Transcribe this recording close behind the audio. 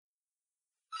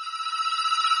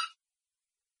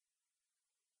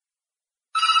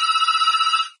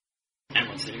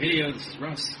City Video, this is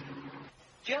Russ.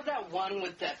 Do you have that one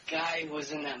with that guy who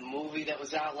was in that movie that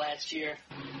was out last year?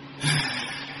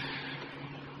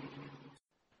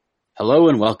 Hello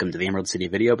and welcome to the Emerald City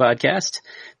Video Podcast.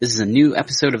 This is a new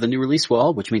episode of the New Release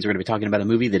Wall, which means we're going to be talking about a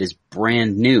movie that is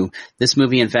brand new. This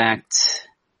movie, in fact,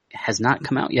 has not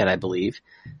come out yet, I believe.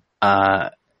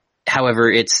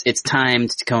 However, it's timed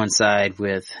to coincide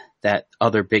with that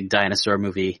other big dinosaur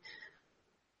movie,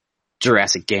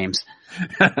 Jurassic Games.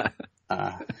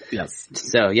 Yes.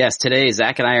 So, yes, today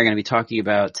Zach and I are going to be talking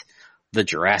about The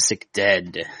Jurassic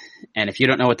Dead. And if you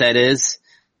don't know what that is,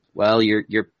 well,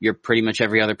 you're pretty much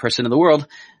every other person in the world.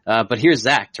 But here's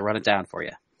Zach to run it down for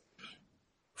you.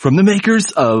 From the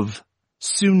makers of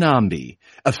Tsunami,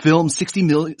 a film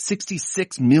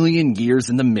 66 million years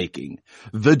in the making,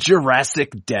 The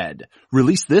Jurassic Dead,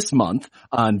 released this month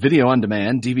on video on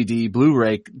demand, DVD,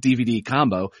 Blu-ray, DVD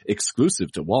combo,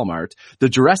 exclusive to Walmart. The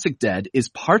Jurassic Dead is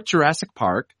part Jurassic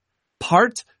Park,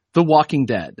 part The Walking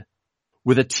Dead,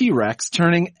 with a T-Rex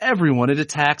turning everyone it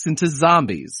attacks into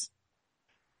zombies.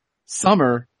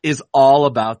 Summer is all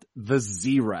about the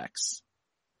Z-Rex.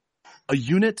 A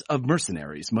unit of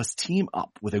mercenaries must team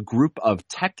up with a group of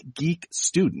tech geek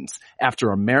students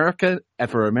after America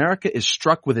is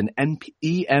struck with an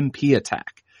EMP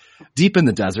attack. Deep in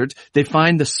the desert, they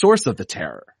find the source of the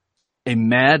terror, a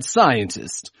mad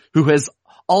scientist who has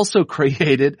also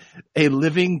created a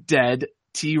living dead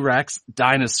T-Rex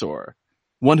dinosaur,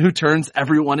 one who turns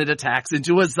everyone it attacks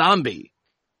into a zombie.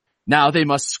 Now they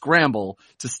must scramble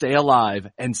to stay alive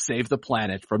and save the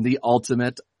planet from the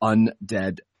ultimate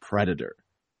undead predator.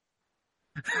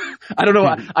 I don't know.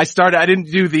 I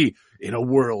didn't do the "In a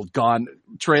World Gone"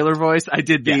 trailer voice. I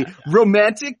did the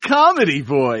romantic comedy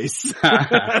voice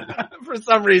for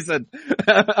some reason.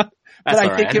 But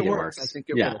I think it works. I think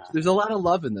it works. There's a lot of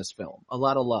love in this film. A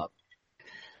lot of love.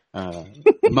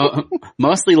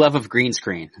 Mostly love of green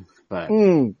screen, but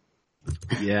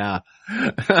yeah.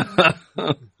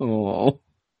 Oh.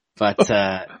 But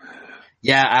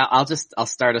I'll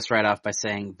start us right off by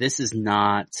saying this is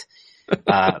not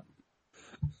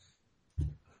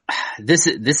this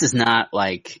is not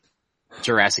like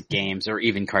Jurassic Games or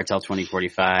even Cartel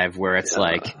 2045, where it's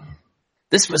like,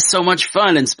 this was so much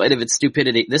fun in spite of its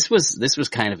stupidity. This was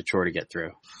kind of a chore to get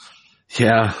through.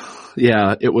 Yeah,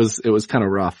 it was kind of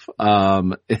rough,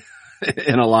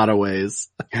 in a lot of ways.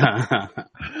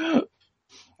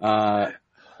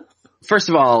 First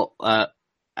of all,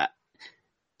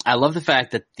 I love the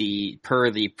fact that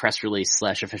per the press release /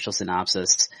 official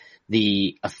synopsis,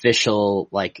 the official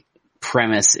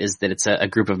premise is that it's a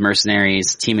group of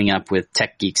mercenaries teaming up with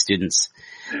tech geek students,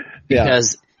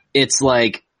 because it's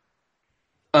like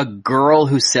a girl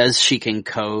who says she can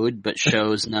code but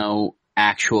shows no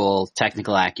actual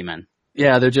technical acumen.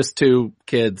 Yeah, they're just two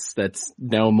kids that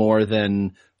know more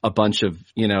than a bunch of,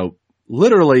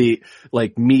 literally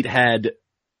meathead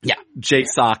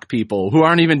JSOC people who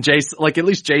aren't even at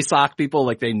least JSOC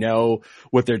people, they know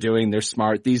what they're doing. They're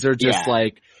smart. These are just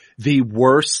the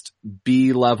worst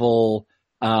B-level,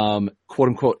 quote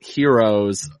unquote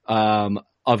heroes,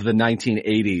 of the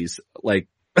 1980s.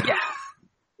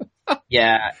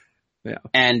 Yeah.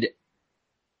 And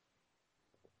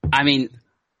I mean,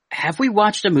 have we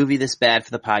watched a movie this bad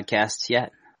for the podcast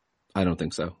yet? I don't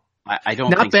think so. I don't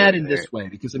Not think bad so in this way,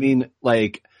 because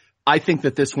I think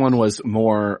that this one was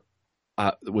more,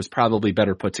 was probably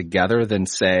better put together than,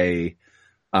 say,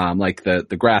 the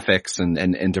graphics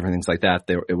and different things like that.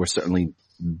 It was certainly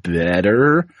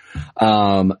better,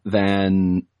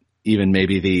 than even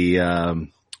maybe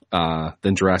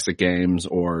than Jurassic Games,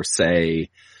 or say,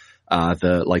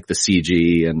 the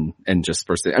CG and just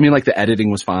first thing. I mean, the editing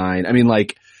was fine. I mean,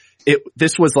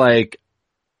 this was like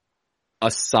a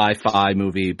sci-fi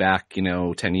movie back,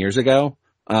 10 years ago.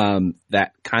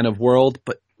 That kind of world,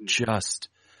 but just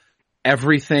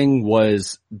everything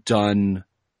was done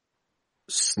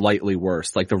slightly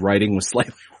worse. The writing was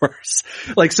slightly worse.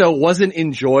 So it wasn't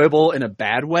enjoyable in a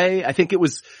bad way. I think it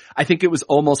was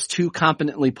almost too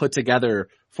competently put together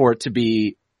for it to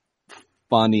be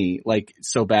funny,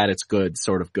 so bad it's good,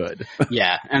 sort of good.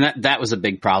 Yeah. And that was a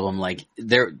big problem.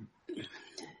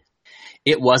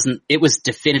 It was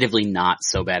definitively not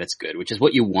so bad it's good, which is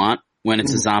what you want when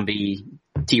it's a zombie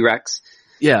T-Rex.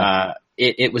 Yeah.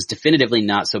 It was definitively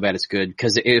not so bad it's good,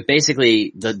 because it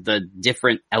basically, the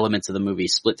different elements of the movie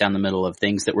split down the middle of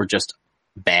things that were just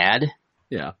bad.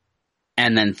 Yeah.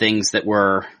 And then things that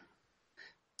were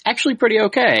actually pretty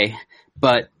okay.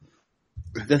 But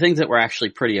the things that were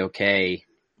actually pretty okay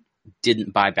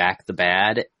didn't buy back the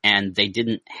bad, and they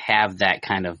didn't have that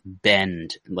kind of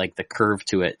bend, the curve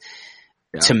to it,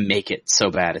 to make it so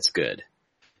bad it's good.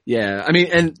 Yeah. I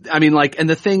mean, like, and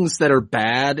the things that are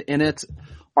bad in it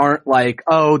aren't like,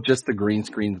 oh, just the green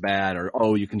screen's bad, or,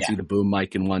 oh, you can see the boom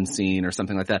mic in one scene or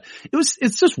something like that.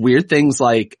 It's just weird things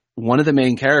like one of the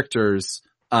main characters,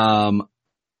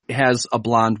 has a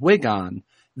blonde wig on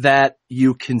that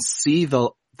you can see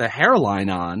the hairline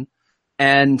on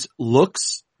and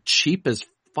looks cheap as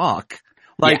fuck.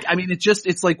 Like, I mean,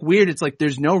 it's like weird. It's like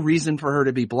there's no reason for her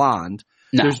to be blonde.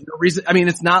 No. There's no reason. I mean,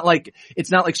 it's not like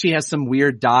she has some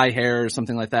weird dye hair or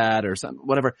something like that or some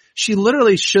whatever. She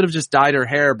literally should have just dyed her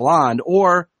hair blonde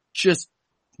or just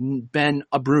been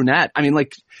a brunette. I mean,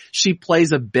 like, she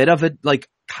plays a bit of it, like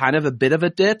kind of a bit of a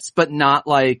ditz, but not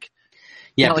like,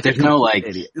 yeah, but there's no like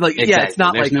exactly. Yeah, it's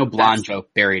not there's like no blonde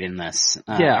joke buried in this.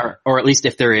 Yeah. Or at least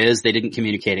if there is, they didn't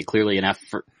communicate it clearly enough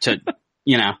to,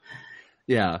 you know.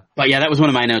 Yeah. But yeah, that was one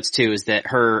of my notes too, is that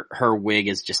her wig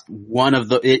is just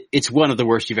it's one of the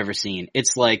worst you've ever seen.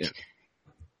 It's like,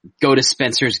 go to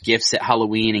Spencer's Gifts at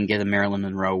Halloween and get a Marilyn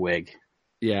Monroe wig.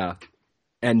 Yeah.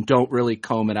 And don't really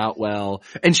comb it out well.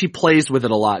 And she plays with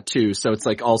it a lot too, so it's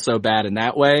like also bad in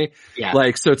that way. Yeah.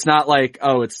 Like, so it's not like,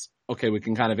 oh, it's okay, we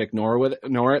can kind of ignore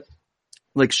it.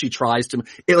 Like, she tries to,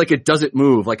 it doesn't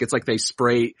move. Like, it's like they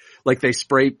spray,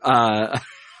 hairsprayed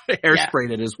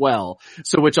it as well.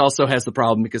 So, which also has the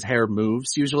problem because hair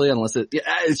moves usually unless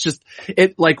it's just,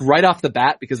 like right off the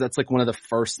bat, because that's like one of the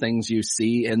first things you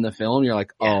see in the film. You're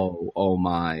like, oh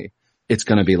my, it's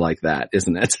going to be like that,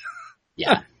 isn't it?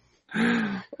 Yeah.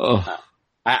 Oh.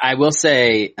 I will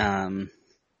say,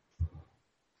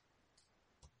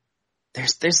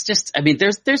 there's just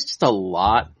a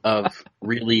lot of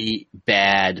really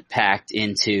bad packed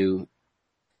into.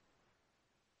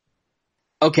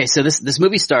 Okay, so this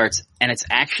movie starts and it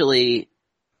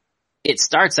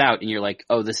starts out and you're like,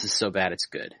 oh, this is so bad it's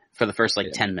good for the first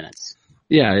 10 minutes.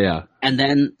 Yeah, yeah. And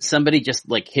then somebody just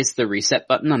hits the reset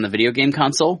button on the video game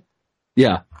console.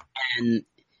 Yeah. And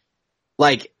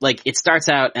like it starts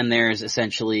out and there's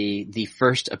essentially the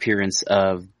first appearance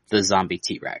of the zombie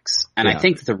T-Rex. And I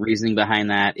think the reasoning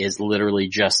behind that is literally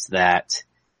just that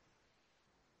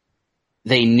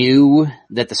they knew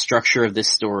that the structure of this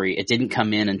story, it didn't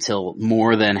come in until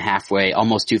more than halfway,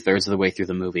 almost 2/3 of the way through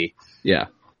the movie. Yeah.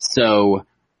 So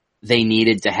they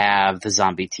needed to have the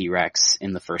zombie T-Rex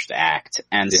in the first act.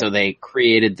 And so they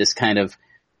created this kind of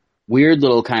weird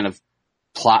little kind of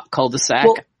plot cul-de-sac.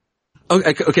 Well,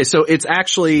 okay, so it's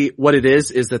actually what it is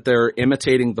that they're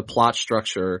imitating the plot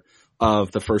structure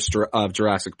of the first of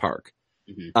Jurassic Park.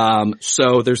 Mm-hmm.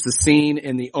 So there's the scene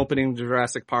in the opening of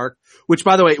Jurassic Park, which,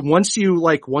 by the way, once you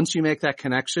make that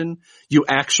connection, you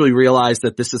actually realize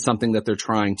that this is something that they're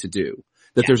trying to do.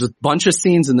 That there's a bunch of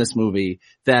scenes in this movie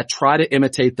that try to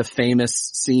imitate the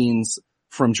famous scenes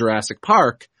from Jurassic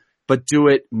Park, but do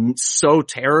it so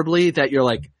terribly that you're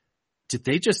like, did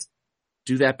they just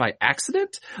do that by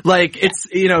accident? Like, it's,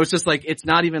 it's just like, it's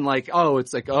not even like, oh,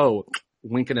 it's like, oh,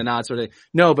 wink and a nod sort of thing.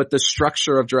 No, but the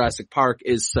structure of Jurassic Park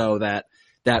is so that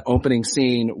opening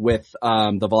scene with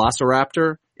the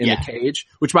Velociraptor in the cage,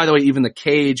 which, by the way, even the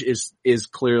cage is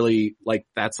clearly like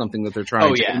that's something that they're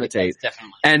trying to imitate.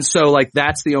 Definitely. And so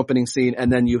that's the opening scene,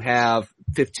 and then you have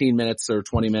 15 minutes or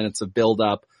 20 minutes of build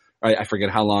up. Right, I forget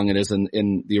how long it is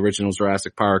in the original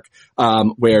Jurassic Park,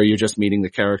 where you're just meeting the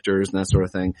characters and that sort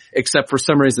of thing. Except for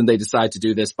some reason they decide to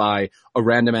do this by a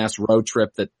random ass road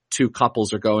trip that two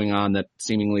couples are going on that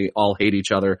seemingly all hate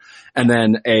each other, and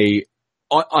then a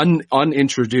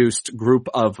unintroduced group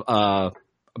of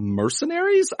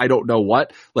mercenaries. I don't know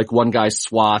what. Like, one guy's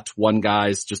SWAT, one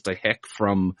guy's just a hick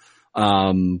from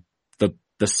the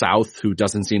South who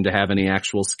doesn't seem to have any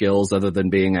actual skills other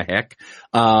than being a hick.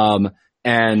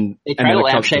 And they try to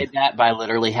lampshade that by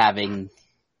literally having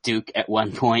Duke at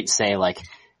one point say, like,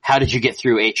 how did you get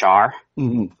through HR?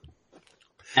 Mm-hmm.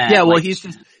 Yeah, well,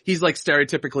 he's like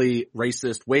stereotypically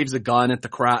racist, waves a gun at the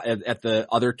crowd, at the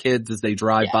other kids as they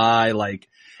drive by, like,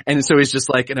 and so he's just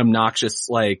like an obnoxious,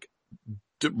 like,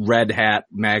 red hat,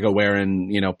 MAGA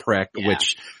wearing, prick,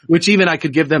 which even I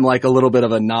could give them like a little bit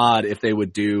of a nod if they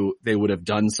would have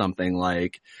done something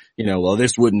like, well,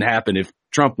 this wouldn't happen if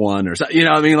Trump won or something,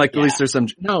 I mean, like, at least there's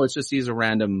no, it's just he's a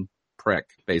random prick,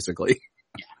 basically.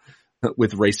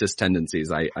 With racist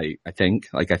tendencies, I think.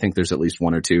 Like, I think there's at least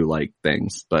one or two, like,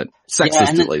 things, but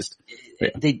sexist at least. Yeah.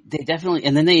 They definitely,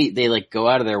 and then they like go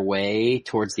out of their way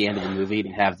towards the end of the movie to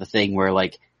have the thing where,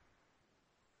 like,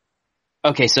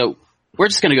 okay, so we're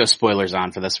just gonna go spoilers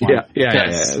on for this one.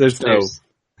 Yeah. There's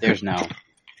no.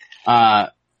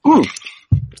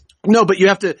 No, but you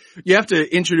have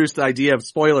to introduce the idea of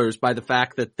spoilers by the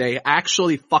fact that they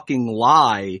actually fucking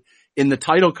lie in the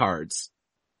title cards.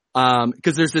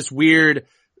 Cause there's this weird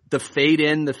the fade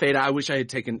in, the fade out. I wish I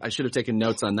should have taken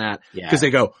notes on that. Yeah. Cause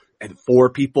they go, and 4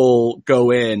 people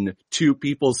go in, 2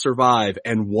 people survive,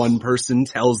 and 1 person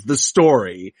tells the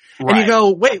story. Right. And you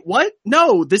go, wait, what?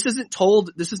 No, this isn't told.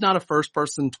 This is not a first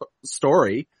person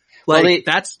story. Like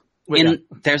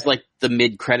there's like the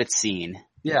mid credit scene.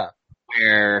 Yeah.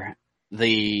 Where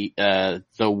the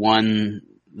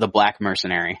black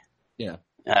mercenary. Yeah.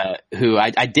 Who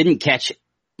I didn't catch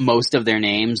most of their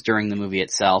names during the movie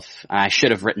itself. I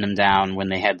should have written them down when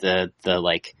they had the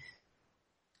like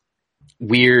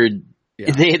weird,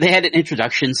 they had an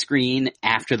introduction screen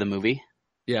after the movie.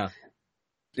 Yeah.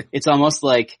 It's almost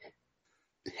like,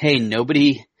 hey,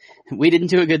 we didn't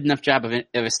do a good enough job of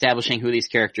establishing who these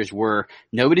characters were.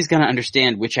 Nobody's going to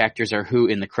understand which actors are who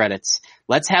in the credits.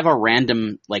 Let's have a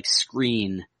random like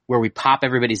screen where we pop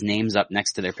everybody's names up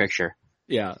next to their picture.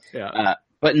 Yeah. Yeah.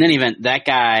 But in any event, that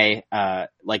guy,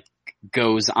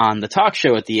 goes on the talk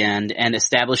show at the end and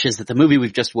establishes that the movie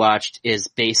we've just watched is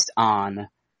based on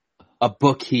a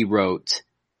book he wrote.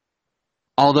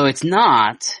 Although it's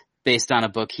not based on a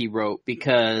book he wrote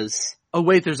because... Oh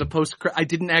wait, there's a I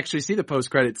didn't actually see the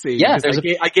post-credit scene. Yeah,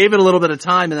 I gave it a little bit of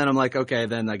time and then I'm like, okay,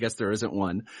 then I guess there isn't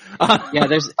one. Yeah,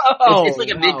 it's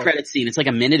like a mid-credit scene. It's like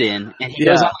a minute in and he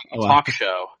goes on like a talk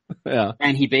show. Yeah.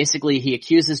 And he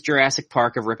accuses Jurassic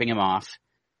Park of ripping him off.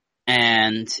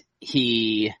 And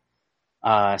he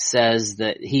says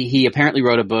that he apparently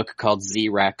wrote a book called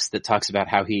Z-Rex that talks about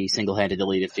how he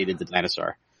single-handedly defeated the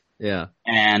dinosaur. Yeah.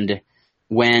 And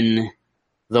when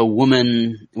the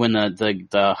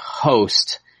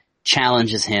host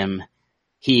challenges him,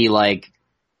 he like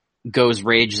goes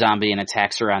rage zombie and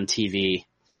attacks her on TV,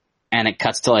 and it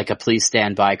cuts to like a please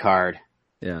stand by card.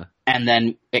 Yeah. And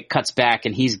then it cuts back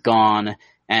and he's gone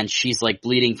and she's like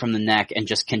bleeding from the neck and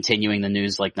just continuing the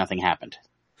news like nothing happened.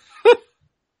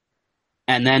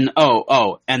 And then,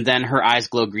 and then her eyes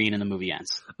glow green and the movie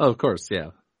ends. Oh, of course. Yeah.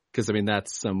 Cause I mean,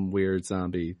 that's some weird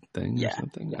zombie thing or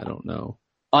something. I don't know.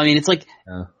 I mean, it's like,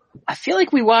 I feel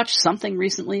like we watched something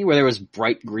recently where there was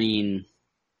bright green.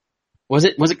 Was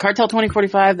it Cartel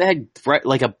 2045 that had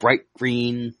a bright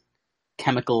green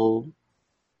chemical?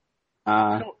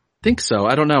 I don't think so.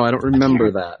 I don't know. I don't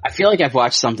remember that. I feel like I've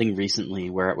watched something recently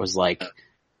where it was like,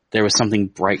 there was something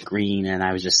bright green and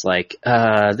I was just like,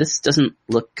 this doesn't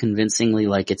look convincingly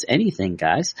like it's anything,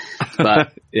 guys.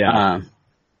 But, yeah.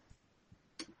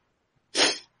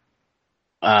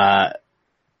 But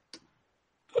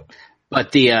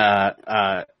there's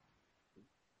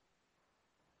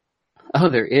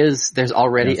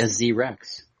already a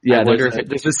Z-Rex. Yeah,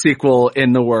 there's a sequel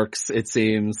in the works, it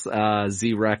seems,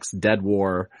 Z-Rex Dead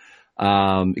War,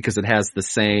 because it has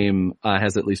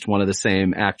has at least one of the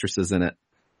same actresses in it.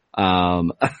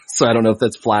 So I don't know if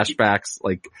that's flashbacks,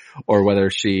 or whether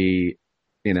she,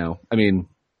 I mean,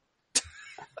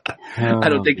 I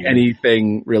don't think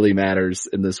anything really matters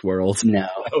in this world. No,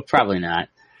 probably not.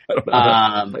 I don't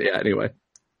know. But yeah, anyway.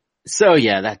 So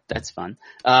yeah, that's fun.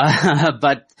 In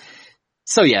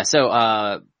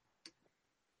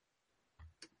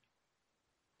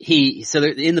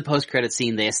the post-credit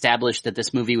scene, they established that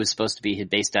this movie was supposed to be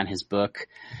based on his book.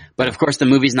 But of course the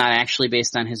movie's not actually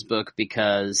based on his book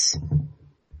because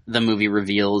the movie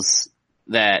reveals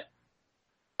that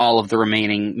all of the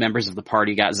remaining members of the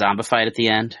party got zombified at the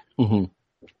end. Mm-hmm.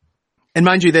 And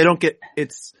mind you,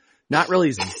 it's not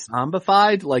really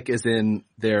zombified, like as in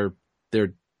they're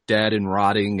dead and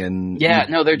rotting and... Yeah,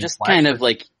 no, they're just kind of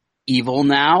like evil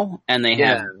now and they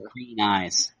have green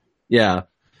eyes. Yeah.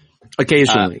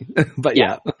 Occasionally. But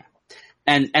yeah.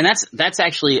 And that's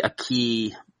actually a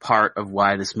key part of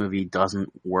why this movie doesn't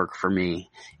work for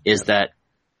me is that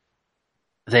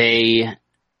the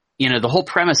whole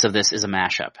premise of this is a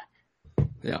mashup.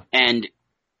 Yeah. And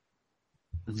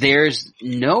there's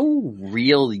no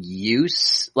real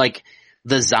use, like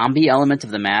the zombie element of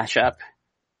the mashup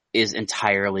is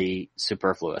entirely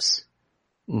superfluous.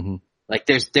 Mm-hmm. Like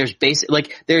there's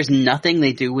nothing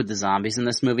they do with the zombies in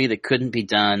this movie that couldn't be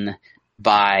done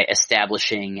by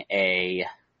establishing a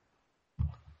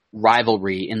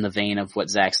rivalry in the vein of what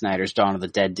Zack Snyder's Dawn of the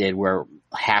Dead did, where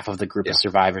half of the group of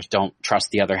survivors don't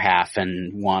trust the other half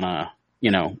and wanna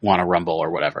rumble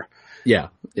or whatever. Yeah.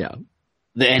 Yeah.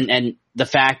 And the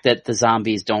fact that the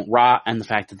zombies don't rot and the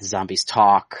fact that the zombies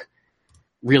talk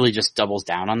really just doubles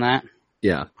down on that.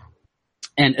 Yeah.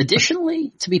 And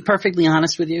additionally, to be perfectly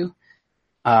honest with you,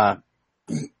 I'm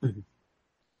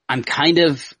kind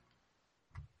of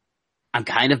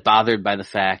bothered by the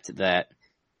fact that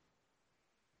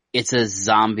it's a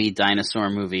zombie dinosaur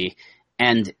movie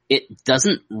and it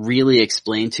doesn't really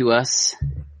explain to us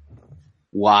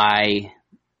why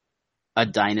a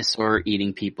dinosaur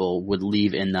eating people would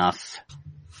leave enough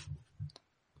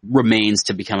remains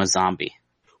to become a zombie.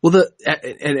 Well,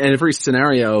 and every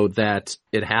scenario that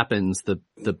it happens,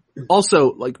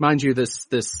 also, like, mind you, this,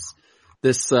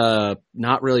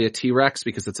 not really a T-Rex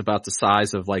because it's about the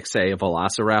size of, like, say, a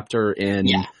Velociraptor in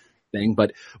thing,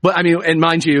 but I mean, and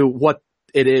mind you, what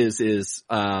it is,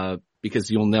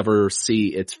 because you'll never see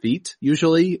its feet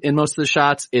usually in most of the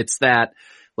shots. It's that,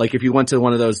 like, if you went to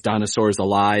one of those Dinosaurs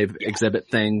Alive exhibit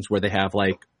things where they have,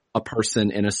 like, a person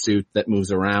in a suit that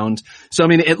moves around. So, I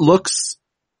mean, it looks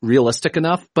realistic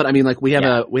enough, but I mean, like, we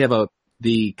have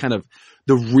the kind of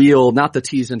the real, not the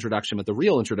tease introduction, but the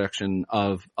real introduction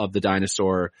of the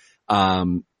dinosaur,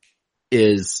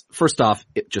 is, first off,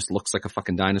 it just looks like a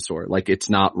fucking dinosaur. Like, it's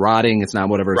not rotting. It's not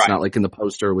whatever. It's not like in the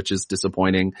poster, which is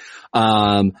disappointing.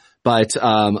 But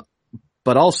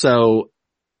also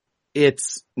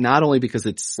it's not only because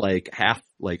it's like half,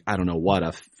 like, I don't know what,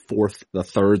 a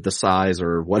third the size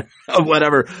or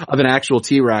whatever of an actual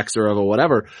T-Rex or of a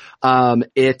whatever.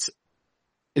 The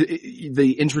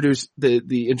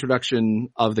introduction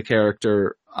of the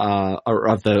character, or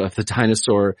of the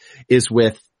dinosaur is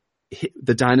with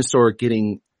the dinosaur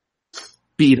getting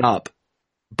beat up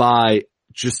by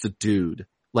just a dude,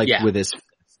 like with his fist,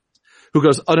 who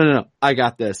goes, "Oh, no, I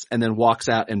got this," and then walks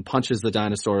out and punches the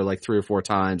dinosaur like 3 or 4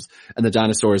 times, and the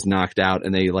dinosaur is knocked out,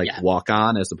 and they walk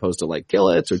on as opposed to like kill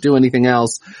it or do anything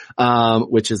else,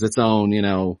 which is its own,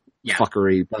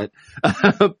 fuckery,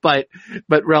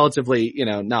 but relatively,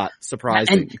 not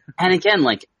surprising. And again,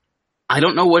 like, I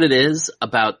don't know what it is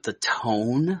about the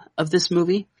tone of this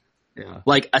movie. Yeah.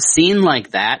 Like, a scene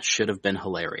like that should have been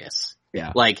hilarious.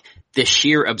 Yeah. Like, the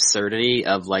sheer absurdity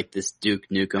of, like, this Duke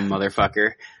Nukem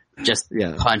motherfucker just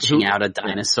punching out a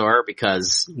dinosaur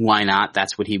because why not?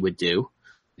 That's what he would do.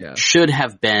 Yeah. Should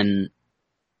have been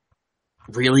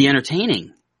really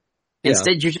entertaining.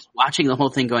 Instead, you're just watching the whole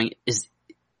thing going, is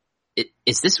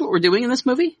this what we're doing in this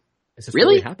movie? Is this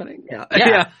really happening?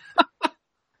 Yeah.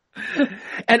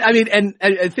 And I mean, and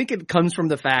I think it comes from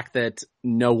the fact that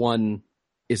no one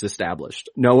is established.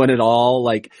 No one at all.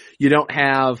 Like, you don't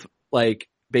have, like,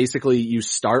 basically you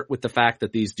start with the fact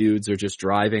that these dudes are just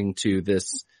driving to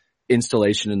this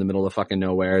installation in the middle of fucking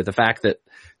nowhere. The fact that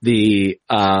the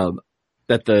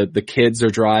kids are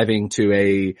driving to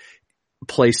a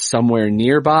place somewhere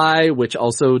nearby, which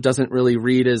also doesn't really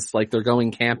read as like they're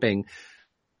going camping.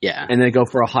 Yeah. And they go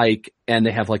for a hike and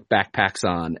they have like backpacks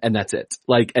on and that's it.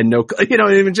 Like, and no,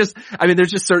 even just, I mean,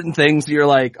 there's just certain things you're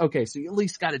like, okay, so you at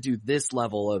least got to do this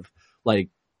level of like,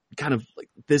 kind of like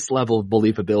this level of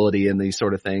believability in these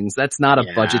sort of things. That's not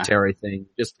a budgetary thing.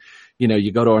 Just,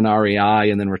 you go to an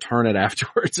REI and then return it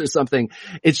afterwards or something.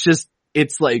 It's just,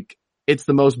 it's like, it's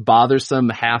the most bothersome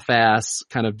half-ass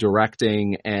kind of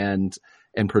directing and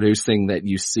producing that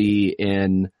you see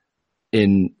in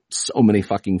so many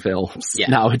fucking films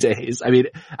nowadays. I mean,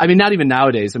 not even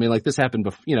nowadays. I mean, like, this happened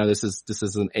before, this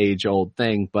is an age old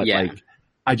thing, but like,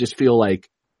 I just feel like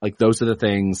those are the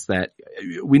things that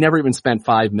we never even spent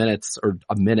 5 minutes or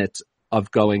a minute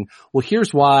of going, well,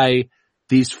 here's why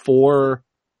these 4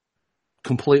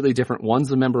 completely different,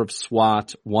 one's a member of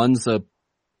SWAT, one's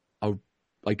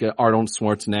like a Arnold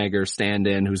Schwarzenegger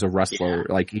stand-in who's a wrestler.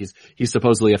 Yeah. Like, he's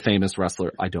supposedly a famous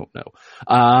wrestler. I don't know.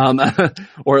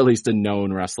 Or at least a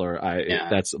known wrestler.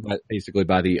 That's basically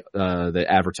by the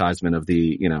advertisement of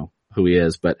the, who he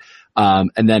is. But,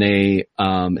 and then a,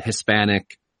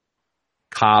 Hispanic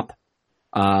cop.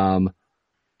 And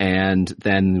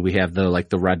then we have the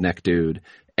redneck dude.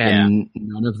 And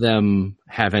none of them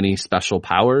have any special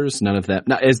powers. None of them,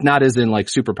 not as in like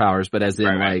superpowers, but as in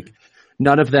like,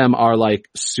 none of them are like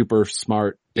super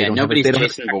smart. Nobody's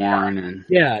Jason Bourne.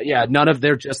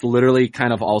 They're just literally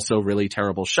kind of also really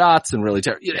terrible shots and really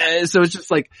terrible. So it's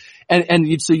just like,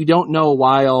 so you don't know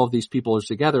why all of these people are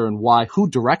together and who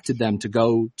directed them to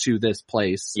go to this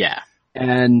place. Yeah.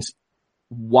 And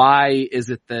why is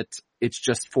it that it's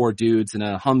just 4 dudes in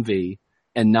a Humvee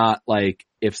and not like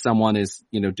if someone is,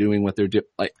 doing what they're doing,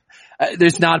 like,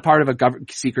 there's not part of a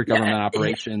secret government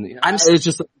operation. It's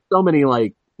just so many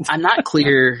like, I'm not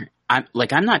clear. I'm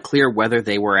not clear whether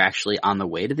they were actually on the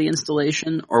way to the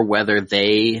installation or whether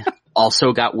they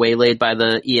also got waylaid by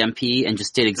the EMP and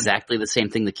just did exactly the same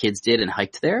thing the kids did and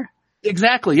hiked there.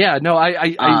 Exactly. Yeah. No,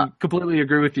 I completely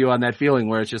agree with you on that feeling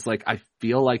where it's just like, I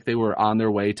feel like they were on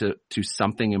their way to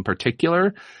something in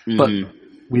particular, but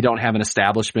we don't have an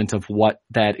establishment of what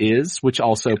that is, which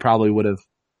also probably would have,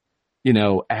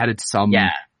 added some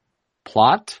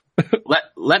plot.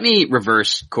 Let me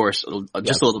reverse course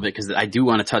just a little bit because I do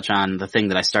want to touch on the thing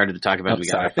that I started to talk about.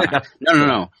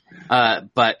 No.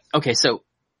 But okay, so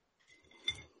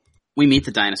we meet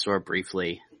the dinosaur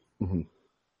briefly. Mm-hmm.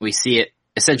 We see it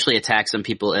essentially attack some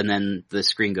people, and then the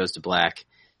screen goes to black.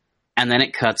 And then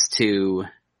it cuts to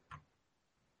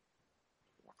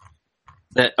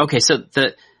the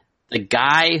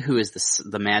guy who is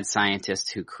the mad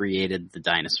scientist who created the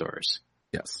dinosaurs.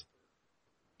 Yes.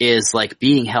 Is like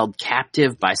being held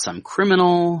captive by some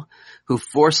criminal who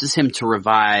forces him to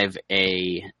revive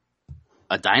a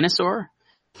dinosaur.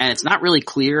 And it's not really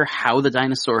clear how the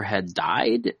dinosaur had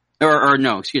died. Or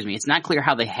no, excuse me. It's not clear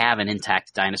how they have an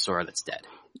intact dinosaur that's dead.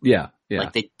 Yeah. Yeah.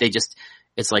 Like they just,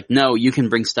 it's like, no, you can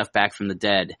bring stuff back from the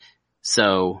dead.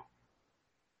 So,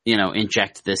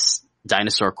 inject this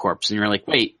dinosaur corpse. And you're like,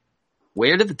 wait,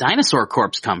 where did the dinosaur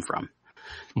corpse come from?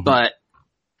 Mm-hmm. But,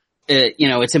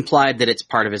 it's implied that it's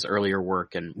part of his earlier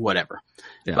work and whatever.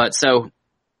 Yeah. But so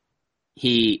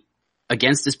he,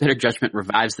 against his better judgment,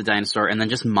 revives the dinosaur and then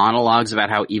just monologues about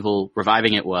how evil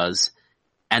reviving it was,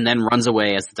 and then runs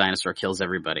away as the dinosaur kills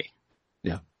everybody.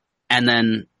 Yeah. And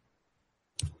then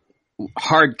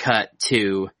hard cut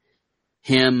to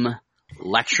him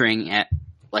lecturing at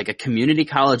like a community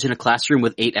college in a classroom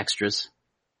with 8 extras.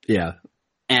 Yeah.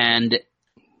 And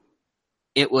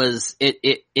it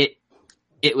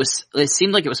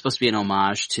seemed like it was supposed to be an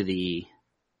homage to the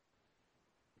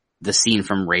scene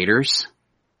from Raiders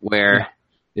where,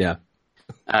 yeah.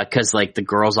 Cause like the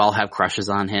girls all have crushes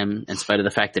on him in spite of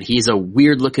the fact that he's a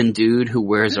weird looking dude who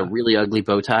wears a really ugly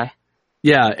bow tie.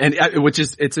 Yeah. And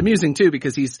it's amusing too,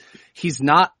 because he's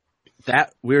not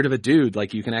that weird of a dude.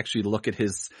 Like you can actually look at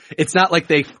it's not like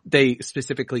they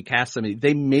specifically cast somebody.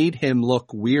 They made him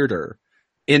look weirder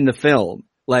in the film.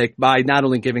 Like by not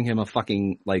only giving him a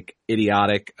fucking like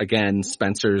idiotic, again,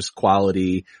 Spencer's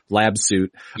quality lab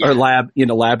suit or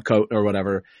lab coat or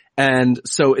whatever. And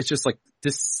so it's just like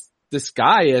this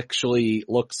guy actually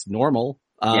looks normal.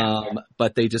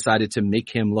 But they decided to make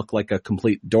him look like a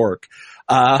complete dork.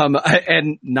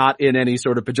 And not in any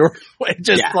sort of pejorative way,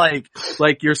 just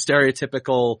like your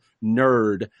stereotypical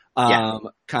nerd,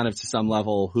 kind of to some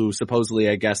level who supposedly,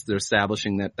 I guess they're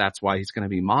establishing that that's why he's going to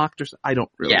be mocked or I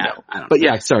don't really know. But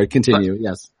yeah, sorry, continue.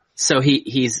 Yes. So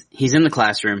he's in the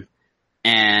classroom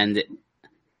and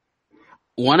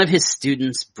one of his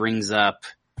students brings up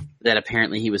that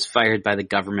apparently he was fired by the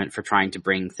government for trying to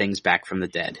bring things back from the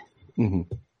dead.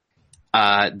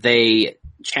 Mm-hmm. They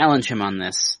challenge him on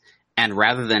this, and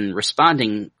rather than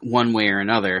responding one way or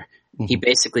another, he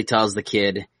basically tells the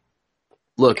kid,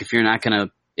 look, if you're not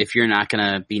gonna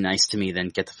be nice to me, then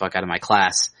get the fuck out of my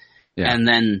class. Yeah. And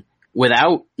then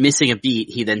without missing a beat,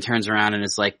 he then turns around and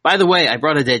is like, by the way, I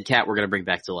brought a dead cat we're gonna bring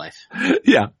back to life.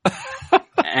 Yeah.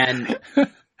 And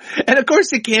of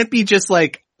course it can't be just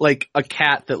like a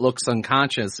cat that looks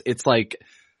unconscious. It's like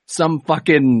some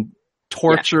fucking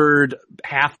tortured,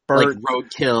 half burnt, like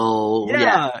roadkill.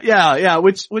 Yeah.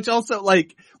 Which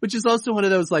is also one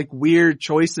of those like weird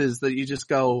choices that you just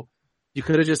go, you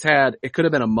could have just had, it could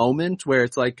have been a moment where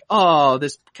it's like, oh,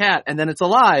 this cat, and then it's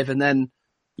alive, and then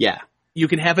you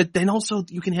can have it. Then also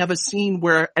you can have a scene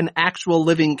where an actual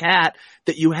living cat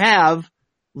that you have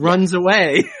runs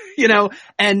away,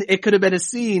 and it could have been a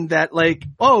scene that like,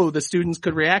 oh, the students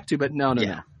could react to, but no,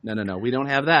 we don't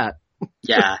have that.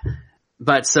 Yeah.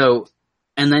 But so,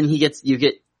 and then you get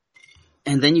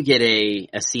a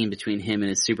scene between him and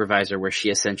his supervisor where she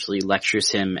essentially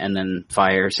lectures him and then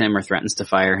fires him or threatens to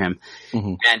fire him.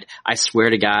 Mm-hmm. And I swear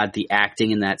to God, the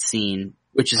acting in that scene,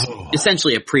 which is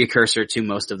essentially a precursor to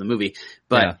most of the movie,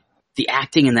 but the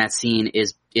acting in that scene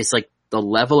is like the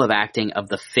level of acting of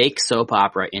the fake soap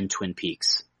opera in Twin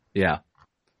Peaks. Yeah.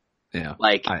 Yeah.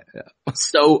 Like,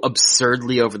 so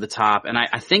absurdly over the top. And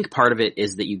I think part of it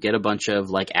is that you get a bunch of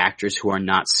like actors who are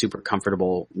not super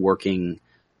comfortable working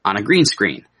on a green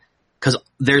screen. Cause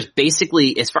there's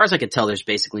basically, as far as I could tell, there's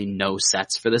basically no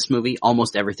sets for this movie.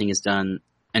 Almost everything is done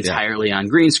entirely on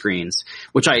green screens,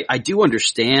 which I do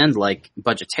understand like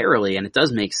budgetarily, and it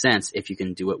does make sense if you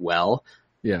can do it well.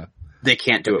 Yeah. They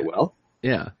can't do it well.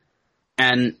 Yeah.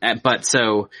 But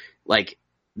so like,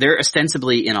 they're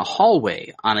ostensibly in a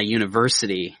hallway on a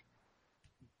university,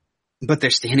 but they're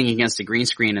standing against a green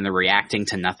screen and they're reacting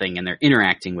to nothing and they're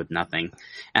interacting with nothing.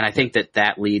 And I think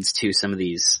that leads to some of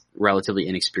these relatively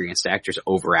inexperienced actors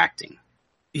overacting.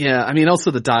 Yeah. I mean,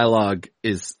 also the dialogue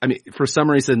is, for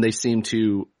some reason they seem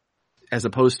to, as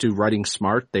opposed to writing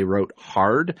smart, they wrote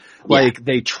hard. Like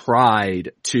they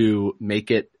tried to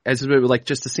make it as like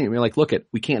just a scene. We're like, look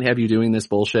we can't have you doing this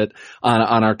bullshit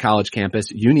on our college campus.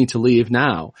 You need to leave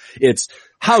now. It's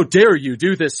how dare you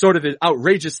do this sort of an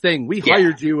outrageous thing? We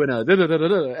hired you in a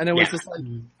da-da-da-da-da. And it was just like,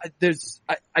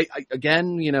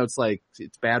 again, it's like,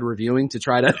 it's bad reviewing to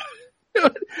try to,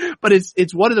 but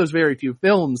it's one of those very few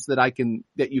films that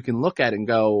you can look at and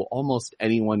go, almost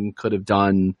anyone could have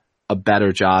done a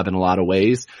better job in a lot of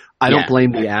ways. I don't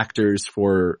blame the actors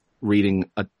for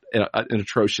reading an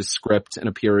atrocious script and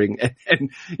appearing and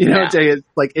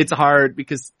like, it's hard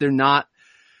because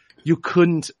you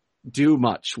couldn't do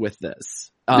much with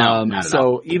this.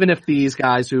 So even if these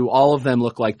guys who all of them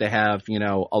look like they have,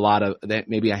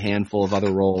 maybe a handful of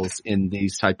other roles in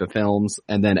these type of films,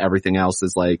 and then everything else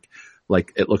is like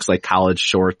it looks like college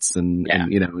shorts and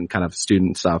kind of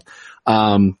student stuff.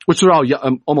 Which are all,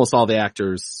 almost all the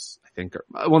actors, I think,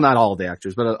 not all the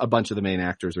actors, but a bunch of the main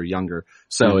actors are younger.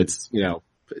 So it's,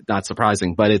 not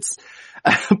surprising, but it's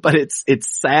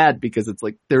sad because it's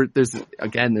like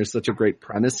there's such a great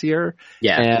premise here.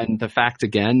 Yeah. And the fact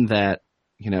again that,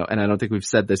 and I don't think we've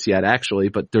said this yet actually,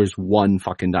 but there's one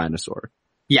fucking dinosaur.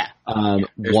 Yeah. One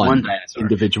dinosaur.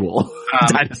 Individual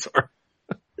dinosaur.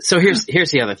 So here's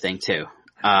the other thing too.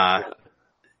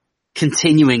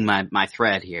 Continuing my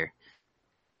thread here,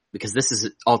 because this is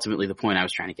ultimately the point I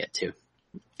was trying to get to,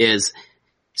 is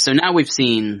so now we've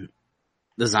seen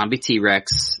the zombie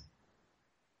T-Rex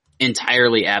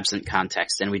entirely absent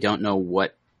context, and we don't know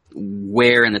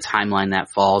where in the timeline that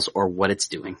falls or what it's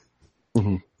doing.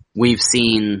 Mm-hmm. We've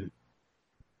seen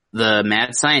the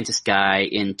mad scientist guy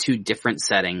in two different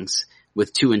settings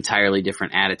with two entirely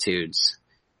different attitudes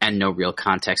and no real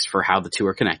context for how the two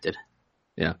are connected.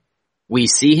 Yeah. We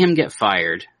see him get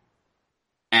fired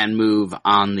and move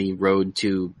on the road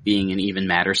to being an even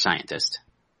madder scientist.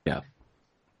 Yeah.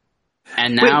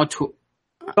 And now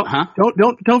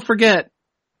don't forget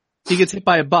he gets hit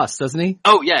by a bus, doesn't he?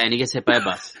 Oh yeah, and he gets hit by a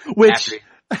bus. Which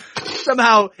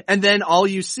somehow, and then all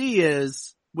you see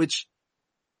is, which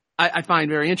I find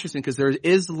very interesting because there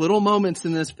is little moments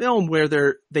in this film where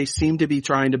they seem to be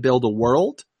trying to build a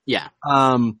world. Yeah.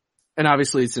 And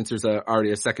obviously since there's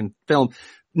already a second film,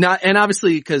 and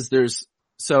obviously because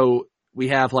we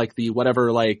have like the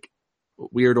whatever like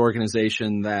weird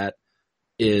organization that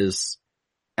is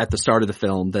at the start of the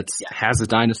film has a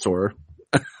dinosaur,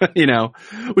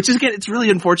 which is again, it's really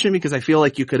unfortunate because I feel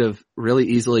like you could have really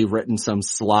easily written some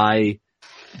sly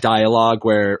dialogue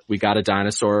where we got a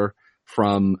dinosaur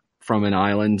from an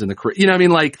island in the Caribbean. I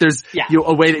mean, like there's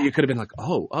a way that you could have been like,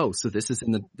 so this is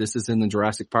in the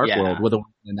Jurassic Park world with a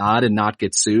nod and not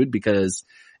get sued because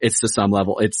it's to some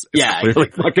level, it's clearly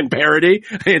fucking parody.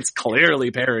 It's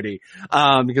clearly parody,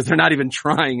 because they're not even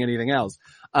trying anything else.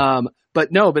 But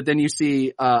then you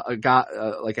see, a guy,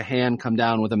 like a hand come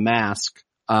down with a mask,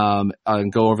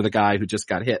 and go over the guy who just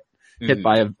got hit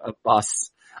by a bus.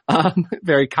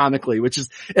 Very comically, which is,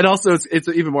 and also it's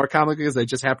even more comical because I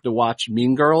just happened to watch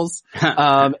Mean Girls.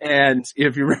 And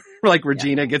if you remember, like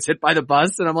Regina gets hit by the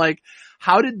bus and I'm like,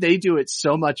 how did they do it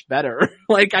so much better?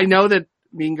 Like, I know that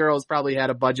Mean Girls probably had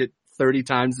a budget 30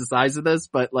 times the size of this,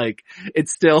 but like,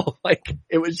 it's still like,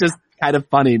 it was just kind of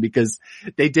funny because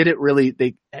they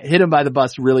hit him by the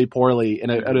bus really poorly in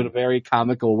a very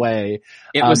comical way.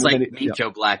 It was like Joe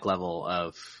Black level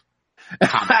of,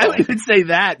 I would even say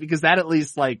that because that at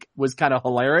least like was kind of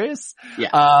hilarious.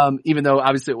 Yeah. Even though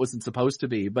obviously it wasn't supposed to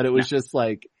be, but it was just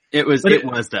like it was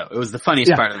though. It was the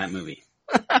funniest part of that movie.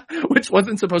 Which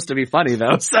wasn't supposed to be funny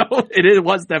though, so it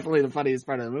was definitely the funniest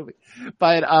part of the movie.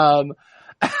 But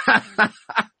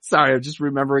sorry, I'm just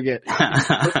remembering it.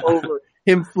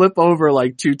 Flip over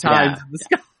like 2 times in the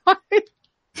sky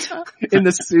in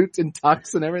the suit and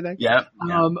tux and everything. Yeah.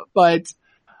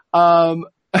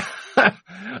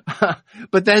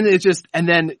 But then it just, and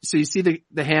then, so you see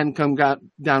the hand come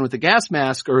down with the gas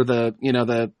mask or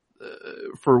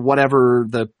for whatever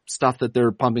the stuff that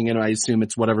they're pumping in. I assume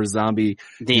it's whatever zombie.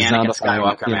 The Anakin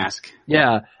Skywalker mask.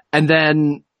 Yeah. And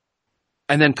then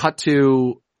cut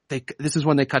to, this is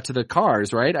when they cut to the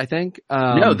cars, right? I think.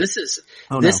 No, this is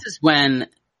when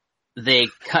they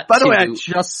cut By the way, I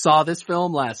just saw this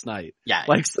film last night. Yeah.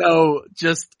 Like, so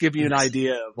just give you an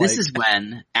idea of this is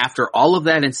when, after all of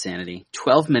that insanity,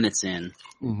 12 minutes in,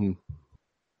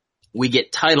 we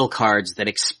get title cards that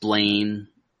explain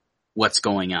what's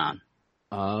going on.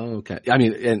 Oh, okay. I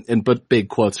mean, and put big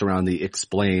quotes around the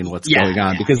explain what's going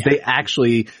on because they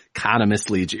actually kind of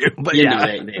mislead you. But they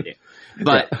do.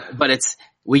 But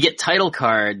we get title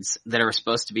cards that are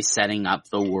supposed to be setting up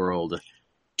the world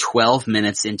 12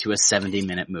 minutes into a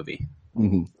 70-minute movie.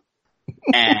 Mm-hmm.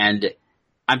 And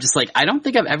I'm just like, I don't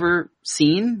think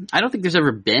there's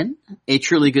ever been a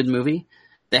truly good movie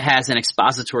that has an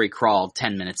expository crawl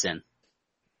 10 minutes in.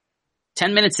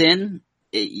 10 minutes in,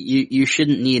 you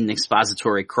shouldn't need an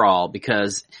expository crawl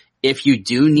because if you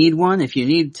do need one, if you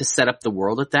need to set up the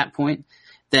world at that point,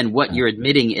 then what you're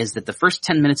admitting is that the first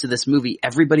 10 minutes of this movie,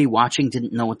 everybody watching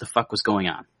didn't know what the fuck was going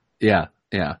on. Yeah.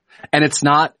 Yeah. And it's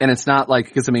not like,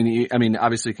 because I mean,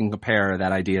 obviously you can compare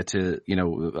that idea to,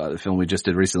 the film we just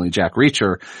did recently, Jack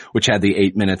Reacher, which had the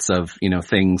 8 minutes of,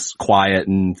 things quiet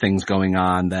and things going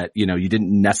on that, you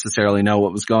didn't necessarily know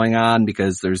what was going on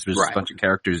because there's just a bunch of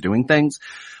characters doing things.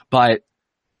 But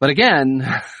again,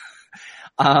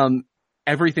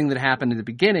 everything that happened in the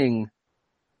beginning,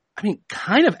 I mean,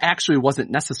 kind of actually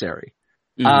wasn't necessary.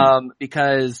 Mm-hmm.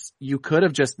 Because you could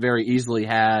have just very easily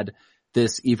had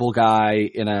this evil guy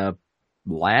in a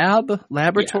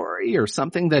laboratory or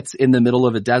something that's in the middle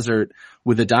of a desert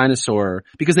with a dinosaur,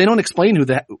 because they don't explain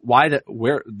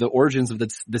where the origins of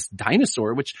this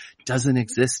dinosaur, which doesn't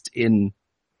exist in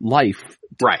life,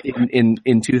 right?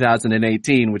 In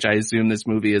 2018, which I assume this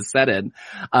movie is set in.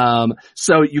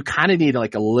 So you kind of need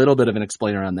like a little bit of an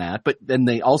explainer on that, but then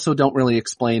they also don't really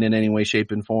explain in any way,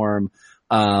 shape, and form,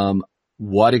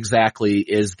 what exactly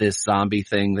is this zombie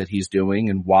thing that he's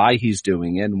doing and why he's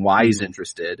doing it and why he's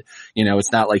interested.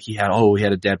 It's not like he had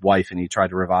a dead wife and he tried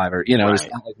to revive her. It's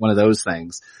not like one of those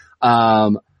things.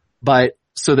 But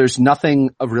so there's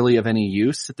nothing really of any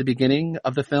use at the beginning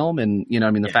of the film. And,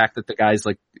 the fact that the guy's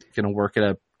like going to work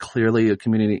at clearly a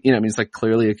community, it's like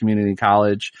clearly a community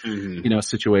college,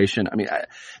 situation. I mean,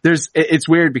 it's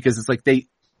weird because it's like they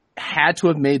had to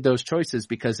have made those choices,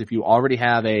 because if you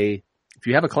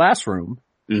have a classroom,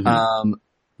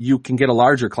 you can get a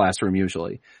larger classroom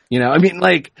usually, so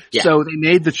they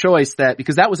made the choice that,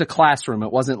 because that was a classroom,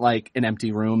 it wasn't like an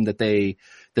empty room that they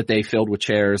filled with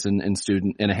chairs and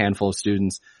a handful of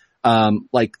students. I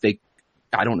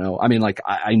don't know. I mean,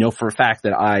 I know for a fact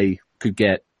that I could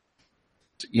get,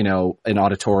 an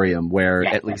auditorium where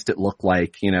at least it looked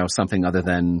like, something other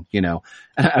than,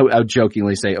 I would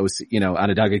jokingly say,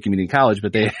 Onondaga Community College,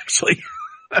 but they actually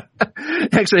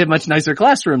have much nicer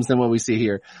classrooms than what we see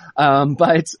here.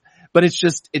 But it's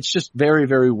just very,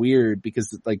 very weird,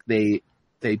 because like they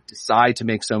decide to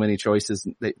make so many choices.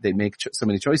 They make so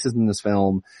many choices in this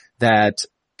film that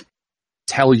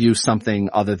tell you something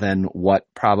other than what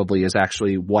probably is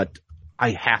actually what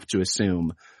I have to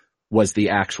assume was the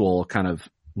actual kind of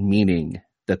meaning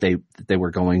that they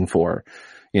were going for.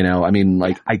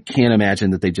 I can't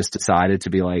imagine that they just decided to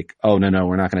be like, oh, no,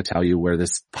 we're not going to tell you where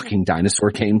this fucking dinosaur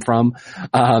came from,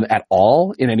 at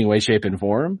all in any way, shape, and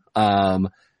form. And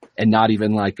not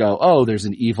even like, oh, there's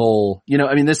an evil,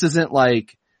 this isn't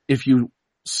like if you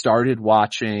started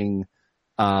watching,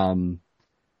 I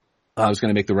was going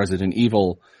to make the Resident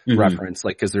Evil reference,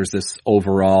 like, cause there's this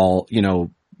overall,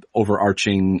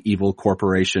 overarching evil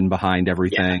corporation behind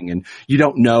everything, and you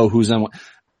don't know who's on what.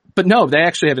 But no, they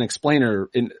actually have an explainer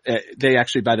they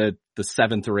actually, by the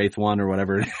seventh or eighth one or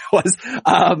whatever it was,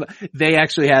 they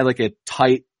actually had like a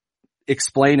tight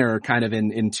explainer kind of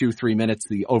in 2-3 minutes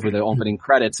over the opening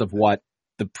credits of what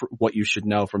you should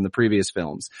know from the previous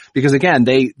films. Because again,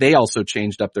 they also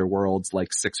changed up their worlds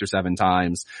like 6 or 7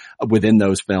 times within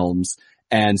those films.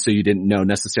 And so you didn't know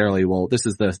necessarily, well, this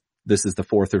is the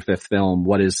 4th or 5th film.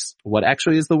 What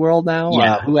actually is the world now?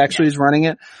 Yeah. Who actually is running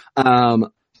it?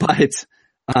 But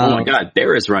oh my God,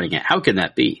 Bear is running it. How can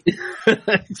that be?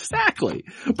 Exactly.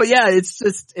 But yeah, it's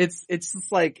just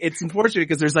like, it's unfortunate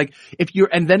because there's like, if you're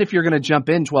going to jump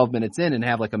in 12 minutes in and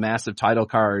have like a massive title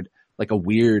card, like a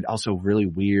weird, also really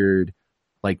weird,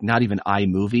 like not even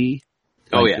iMovie.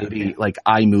 Oh yeah. Maybe like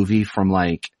iMovie from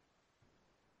like,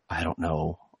 I don't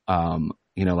know,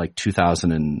 like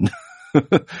 2000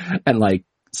 and like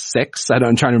 6.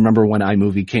 I'm trying to remember when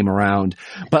iMovie came around,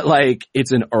 but like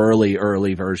it's an early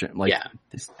version. Like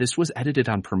this was edited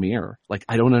on Premiere. Like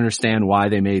I don't understand why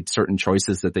they made certain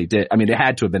choices that they did. I mean, it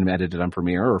had to have been edited on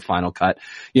Premiere or Final Cut.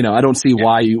 I don't see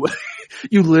why you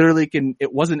literally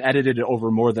it wasn't edited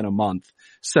over more than a month.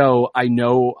 So I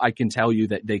know I can tell you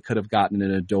that they could have gotten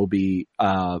an Adobe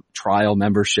trial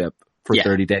membership for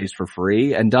 30 days for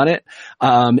free and done it.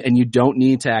 And you don't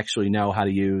need to actually know how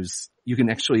to use. You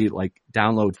can actually like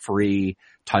download free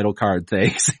title card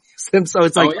things. So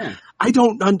it's like, I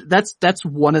don't, that's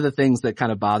one of the things that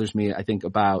kind of bothers me, I think,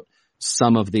 about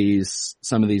some of these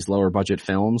lower budget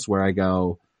films where I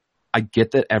go, I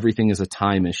get that everything is a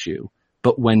time issue,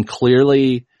 but when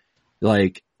clearly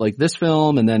like this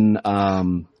film and then,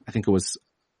 I think it was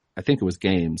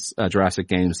Games, Jurassic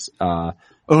Games,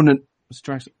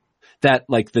 Jurassic, that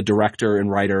like the director and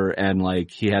writer and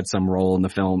like he had some role in the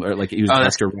film or like he was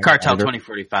director. Cartel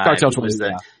 2045. Cartel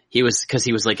 2045. He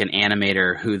was like an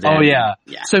animator who then. Oh yeah.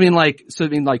 So I mean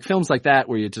like films like that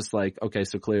where you're just like, okay,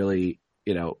 so clearly,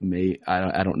 I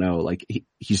don't know, like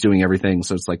he's doing everything.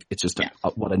 So it's like, it's just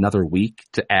another week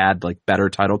to add like better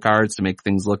title cards to make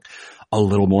things look a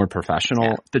little more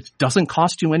professional. That doesn't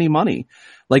cost you any money.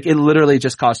 Like it literally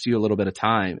just costs you a little bit of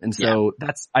time. And so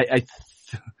I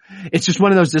it's just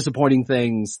one of those disappointing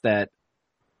things that,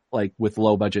 like, with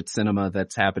low budget cinema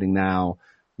that's happening now,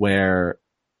 where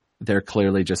they're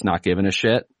clearly just not giving a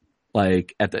shit,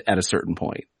 like at a certain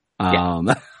point.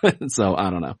 So I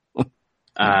don't know.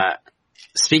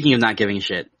 Speaking of not giving a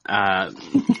shit,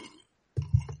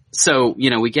 so, you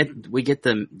know, we get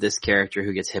this character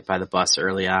who gets hit by the bus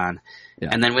early on. Yeah.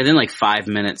 And then within like 5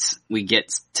 minutes, we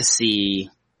get to see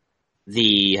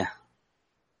we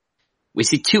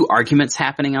see two arguments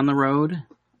happening on the road.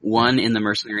 One in the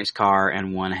mercenaries' car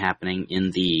and one happening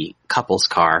in the couple's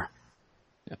car.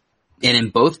 Yeah. And in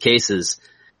both cases,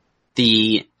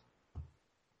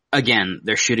 again,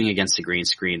 they're shooting against a green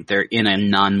screen. They're in a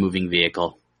non-moving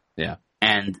vehicle. Yeah.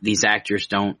 And these actors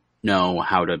don't know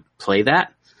how to play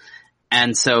that.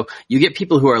 And so you get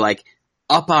people who are like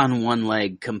up on one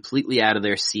leg, completely out of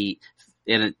their seat,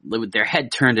 with their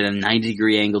head turned at a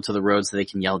 90-degree angle to the road so they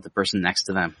can yell at the person next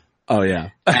to them. Oh,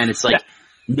 yeah. And it's like,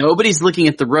 nobody's looking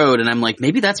at the road, and I'm like,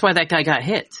 maybe that's why that guy got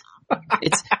hit.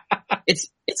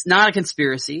 It's not a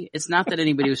conspiracy. It's not that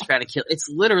anybody was trying to kill. It's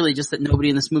literally just that nobody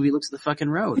in this movie looks at the fucking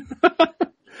road.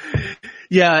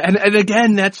 Yeah, and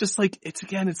again, that's just like, it's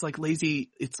like lazy,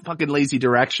 it's fucking lazy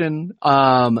direction.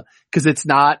 'Cause it's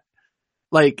not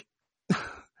like,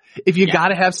 if you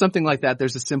gotta have something like that,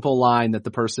 there's a simple line that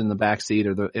the person in the back seat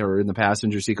or in the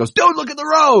passenger seat goes, "Don't look at the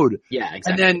road." Yeah,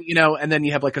 exactly. And then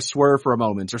you have like a swerve for a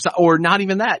moment or not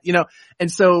even that, you know? And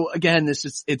so again,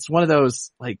 it's one of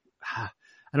those, like,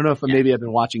 I don't know if maybe I've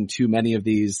been watching too many of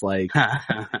these, like,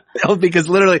 because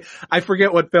literally I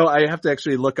forget what film. I have to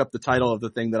actually look up the title of the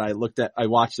thing that I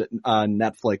watched it on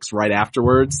Netflix right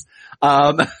afterwards.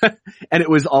 And it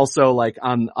was also like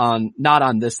on not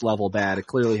on this level bad. It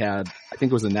clearly had, I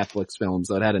think it was a Netflix film,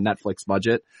 so it had a Netflix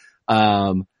budget.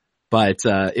 But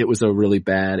it was a really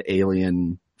bad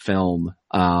alien film.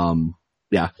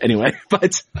 Anyway,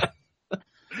 but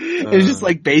it's just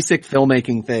like basic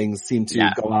filmmaking things seem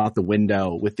to go out the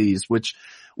window with these, which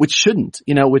shouldn't,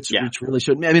 you know, which really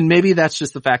shouldn't. I mean, maybe that's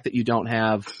just the fact that you don't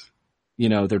have, you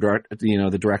know,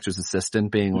 the director's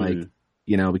assistant being like,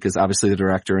 you know, because obviously the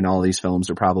director in all these films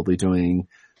are probably doing,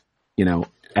 you know,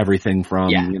 everything from,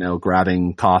 you know,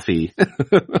 grabbing coffee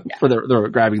for they're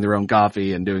grabbing their own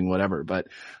coffee and doing whatever. But,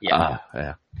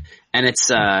 and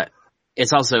it's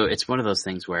also, it's one of those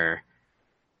things where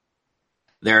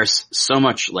there's so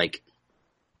much like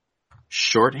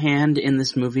shorthand in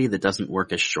this movie that doesn't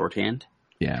work as shorthand.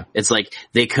 Yeah. It's like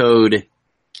they code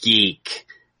geek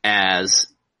as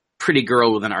pretty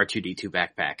girl with an R2-D2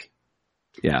 backpack.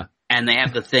 Yeah. And they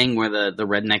have the thing where the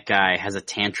redneck guy has a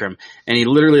tantrum and he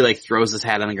literally like throws his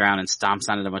hat on the ground and stomps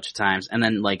on it a bunch of times and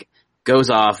then like goes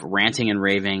off ranting and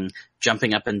raving,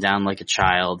 jumping up and down like a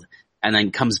child, and then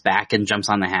comes back and jumps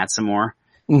on the hat some more.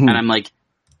 Mm-hmm. And I'm like,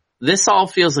 this all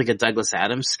feels like a Douglas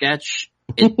Adams sketch.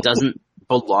 It doesn't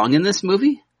belong in this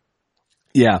movie.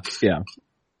 Yeah, yeah.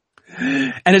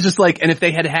 And it's just like, and if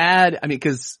they had, I mean,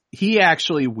 cause he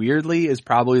actually weirdly is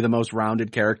probably the most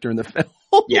rounded character in the film.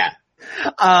 Yeah.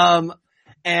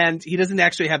 And he doesn't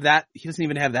actually have that, he doesn't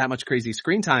even have that much crazy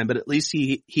screen time, but at least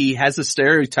he has a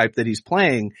stereotype that he's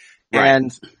playing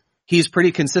and he's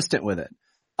pretty consistent with it.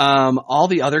 All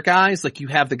the other guys, like you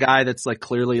have the guy that's like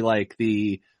clearly like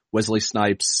the Wesley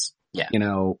Snipes, you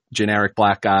know, generic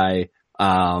black guy.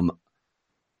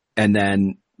 And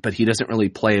then, but he doesn't really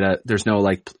play there's no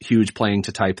like huge playing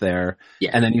to type there. Yeah.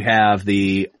 And then you have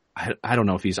I don't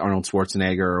know if he's Arnold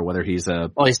Schwarzenegger or whether he's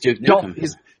he's Duke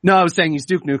Nukem. No, I was saying he's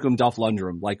Duke Nukem, Dolph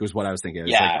Lundgren, like was what I was thinking.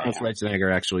 It's like Arnold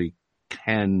Schwarzenegger actually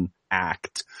can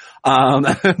act.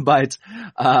 But,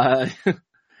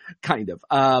 kind of,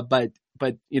 but,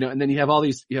 you know, and then you have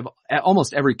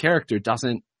almost every character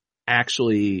doesn't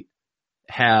actually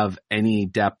have any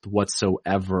depth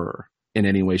whatsoever in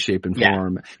any way, shape, and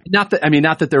form. Not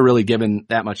that they're really given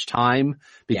that much time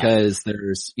because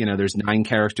there's 9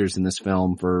 characters in this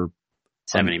film for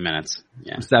 70 minutes.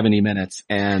 Yeah. 70 minutes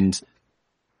and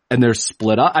they're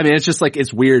split up. I mean, it's just like,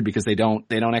 it's weird because they don't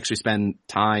actually spend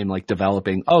time like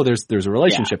developing, there's a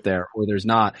relationship there or there's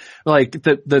not. Like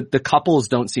the couples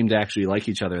don't seem to actually like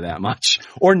each other that much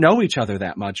or know each other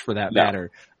that much for that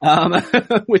matter.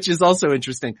 Which is also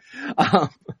interesting.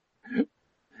 But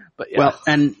yeah. Well,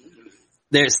 and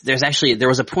there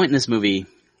was a point in this movie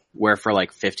where for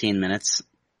like 15 minutes,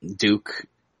 Duke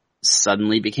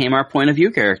suddenly became our point of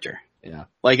view character. Yeah.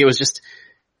 Like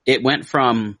it went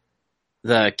from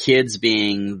the kids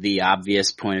being the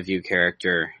obvious point of view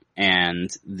character and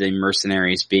the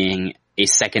mercenaries being a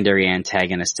secondary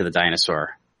antagonist to the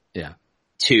dinosaur. Yeah.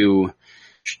 To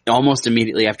almost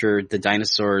immediately after the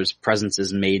dinosaur's presence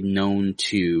is made known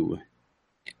to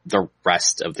the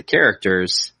rest of the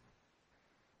characters,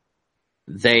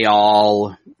 they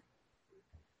all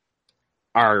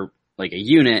are like a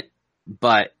unit,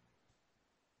 but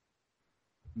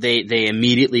they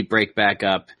immediately break back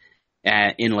up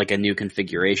in like a new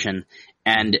configuration,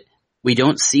 and we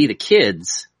don't see the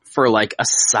kids for like a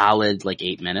solid like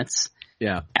 8 minutes.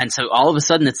 Yeah. And so all of a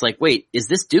sudden it's like, wait, is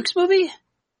this Duke's movie?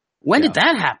 When did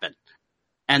that happen?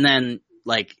 And then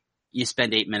like you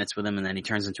spend 8 minutes with him and then he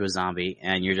turns into a zombie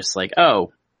and you're just like,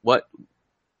 oh, what?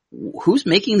 Who's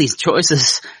making these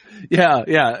choices? Yeah,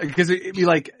 yeah. Because it'd be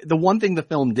like the one thing the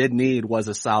film did need was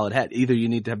a solid head. Either you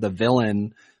need to have the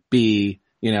villain be,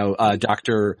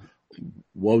 Dr.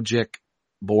 Wojciech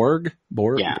Borg,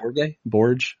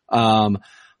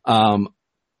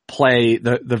 play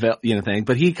the thing,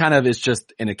 but he kind of is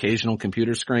just an occasional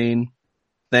computer screen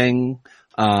thing,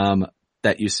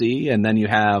 that you see. And then you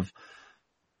have,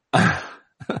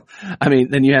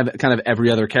 then you have kind of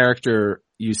every other character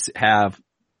you have,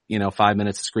 5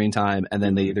 minutes of screen time, and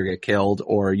then they either get killed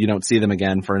or you don't see them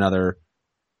again for another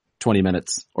 20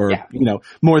 minutes or,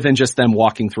 more than just them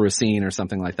walking through a scene or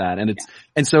something like that.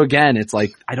 And so again, it's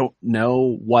like, I don't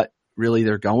know what really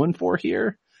they're going for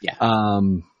here. Yeah.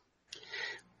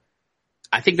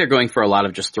 I think they're going for a lot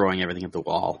of just throwing everything at the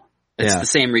wall. It's the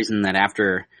same reason that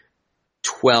after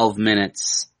 12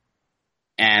 minutes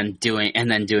and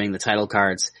then doing the title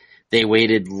cards, they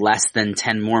waited less than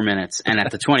 10 more minutes. And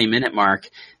at the 20-minute mark,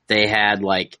 they had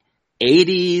like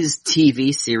 80s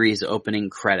TV series opening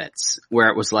credits where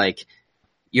it was like,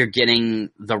 you're getting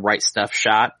the right stuff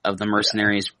shot of the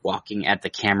mercenaries walking at the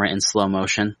camera in slow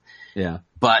motion. Yeah.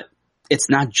 But it's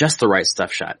not just the right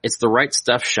stuff shot. It's the right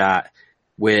stuff shot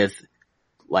with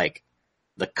like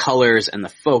the colors and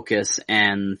the focus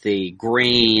and the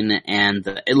grain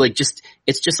and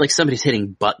it's just like somebody's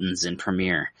hitting buttons in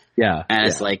Premiere. Yeah. And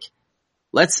it's like,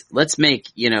 let's make,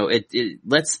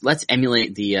 let's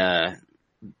emulate the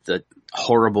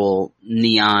horrible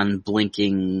neon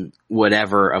blinking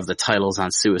whatever of the titles on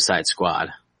Suicide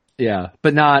Squad. Yeah,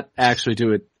 but not actually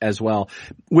do it as well,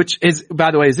 which is,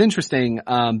 by the way, is interesting.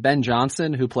 Ben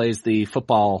Johnson, who plays the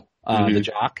football, the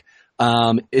jock,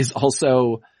 is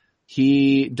also,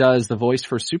 he does the voice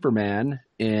for Superman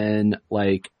in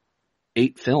like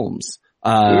 8 films.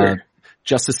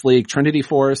 Justice League Trinity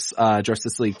Force,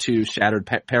 Justice League 2 Shattered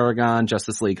Paragon,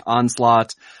 Justice League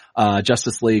Onslaught,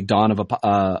 Justice League Dawn of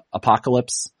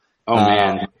Apocalypse. Oh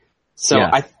man. So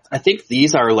yeah. I think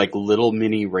these are like little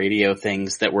mini radio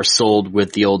things that were sold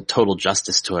with the old Total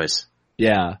Justice toys.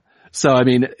 Yeah. So,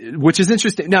 which is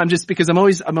interesting. No, because I'm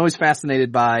always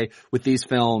fascinated by, with these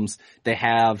films, they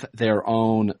have their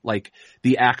own, like,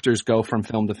 the actors go from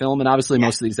film to film. And obviously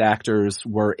most of these actors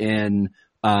were in,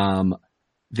 what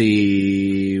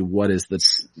is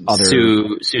this other?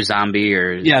 Sue Zombie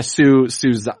or? Yeah, Sue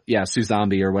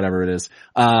Zombie or whatever it is.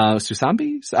 Sue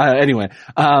Zombie? Anyway,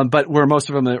 but where most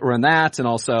of them were in that, and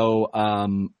also, are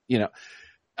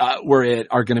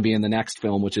going to be in the next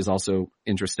film, which is also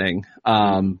interesting.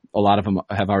 A lot of them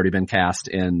have already been cast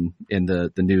in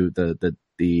the new, the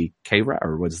K-Rex,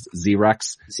 or was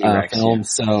Z-Rex, film.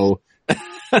 Yeah.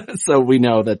 So we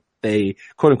know that they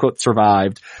quote unquote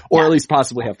survived, or at least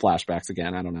possibly have flashbacks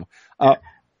again. I don't know.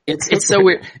 It's so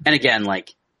weird. And again, like,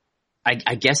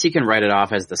 I guess you can write it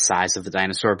off as the size of the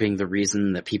dinosaur being the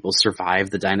reason that people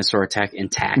survived the dinosaur attack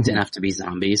intact enough to be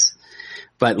zombies.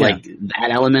 But like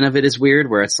that element of it is weird,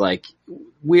 where it's like,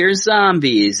 we're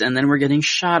zombies and then we're getting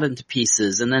shot into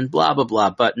pieces and then blah, blah, blah.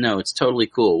 But no, it's totally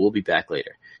cool. We'll be back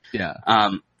later. Yeah.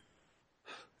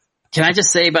 Can I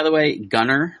just say, by the way,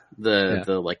 Gunner,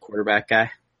 the like quarterback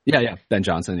guy? Yeah. Ben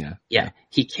Johnson. Yeah.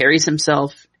 He carries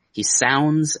himself, he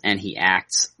sounds, and he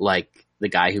acts like the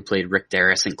guy who played Rick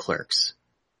Derris in Clerks.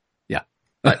 Yeah.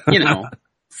 But,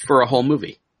 for a whole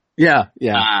movie. Yeah.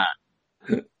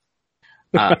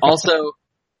 Also,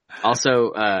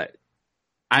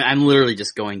 I'm literally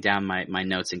just going down my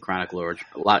notes in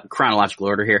chronological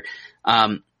order here.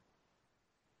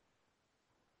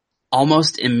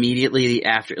 Almost immediately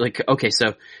after,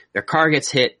 so their car gets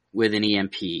hit with an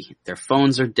EMP. Their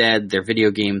phones are dead. Their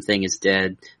video game thing is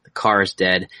dead. The car is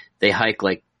dead. They hike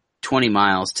like 20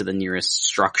 miles to the nearest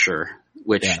structure,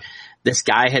 which this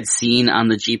guy had seen on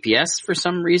the GPS for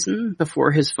some reason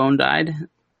before his phone died.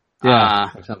 Yeah,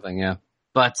 or something, yeah.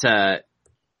 But,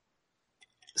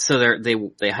 so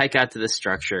they hike out to this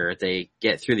structure. They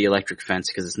get through the electric fence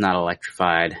because it's not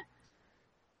electrified.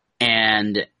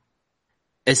 And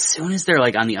as soon as they're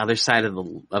like on the other side of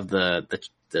the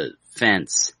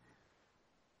fence,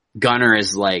 Gunner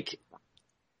is like,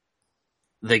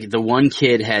 the one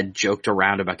kid had joked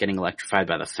around about getting electrified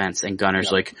by the fence, and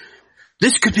Gunner's like,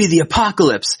 this could be the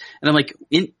apocalypse. And I'm like,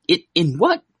 in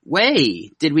what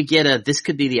way did we get this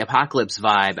could be the apocalypse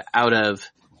vibe out of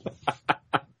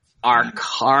our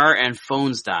car and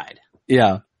phones died.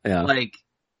 Yeah. Yeah. Like,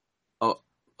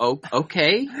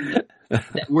 okay.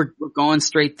 we're going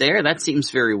straight there. That seems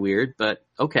very weird, but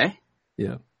okay.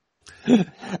 Yeah.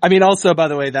 I mean, also, by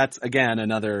the way, that's again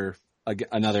another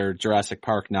Jurassic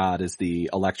Park nod is the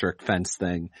electric fence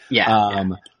thing. Yeah.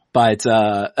 But,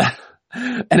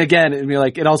 and again, I mean,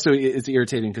 like, it also is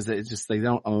irritating because it's just, they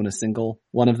don't own a single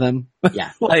one of them.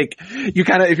 Yeah. Like, you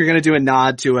kind of, if you're going to do a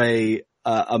nod to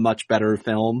a much better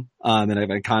film, and an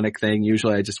iconic thing,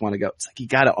 usually I just want to go, it's like, you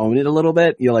got to own it a little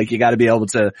bit. You got to be able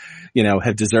to,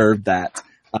 have deserved that.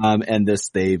 And this,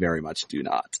 they very much do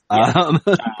not.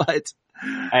 But.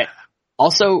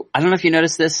 Also, I don't know if you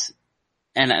noticed this,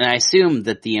 and I assume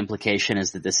that the implication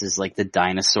is that this is like the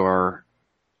dinosaur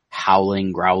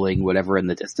howling, growling, whatever in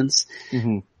the distance.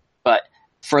 Mm-hmm. But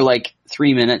for like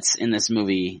 3 minutes in this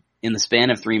movie, in the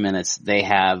span of 3 minutes, they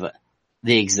have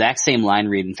the exact same line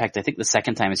read. In fact, I think the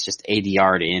second time it's just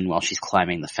ADR'd in while she's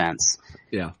climbing the fence.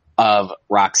 Yeah. Of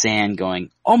Roxanne going,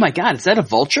 "Oh my God, is that a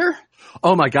vulture?"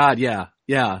 Oh my God. Yeah.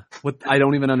 Yeah. I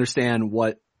don't even understand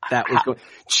what that was going.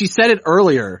 She said it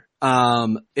earlier,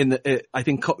 I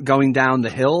think going down the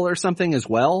hill or something as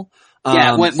well.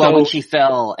 Yeah. When she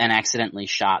fell and accidentally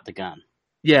shot the gun.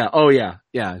 Yeah. Oh yeah.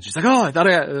 Yeah. She's like, "Oh, I thought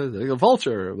I had a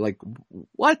vulture." Like,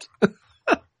 what?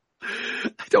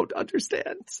 I don't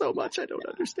understand so much. I don't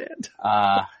understand.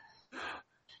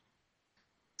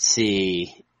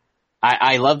 See,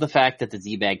 I love the fact that the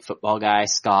D-bag football guy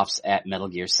scoffs at Metal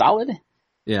Gear Solid.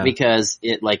 Yeah. Because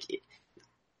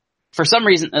for some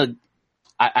reason,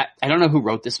 I don't know who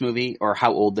wrote this movie or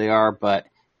how old they are, but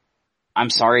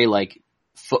I'm sorry, like,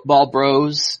 football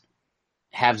bros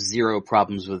have zero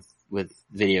problems with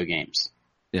video games.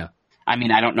 Yeah. I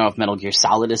mean, I don't know if Metal Gear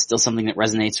Solid is still something that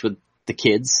resonates with the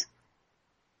kids,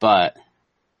 but,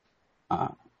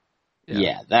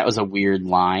 yeah, that was a weird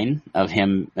line of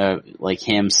him,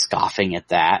 him scoffing at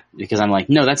that, because I'm like,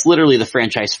 no, that's literally the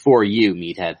franchise for you,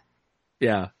 meathead.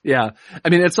 Yeah. Yeah. I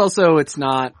mean,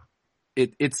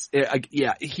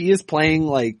 he is playing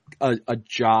like a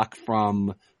jock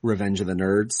from Revenge of the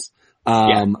Nerds.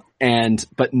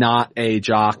 But not a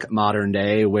jock modern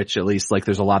day, which at least like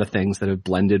there's a lot of things that have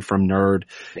blended from nerd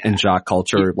and jock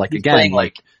culture. Like, he's again, playing,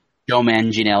 like Joe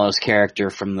Manganiello's character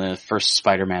from the first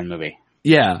Spider-Man movie.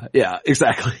 Yeah,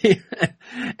 exactly.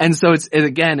 And so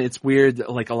it's weird,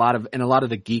 like a lot of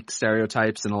the geek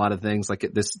stereotypes and a lot of things, like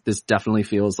this definitely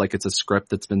feels like it's a script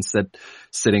that's been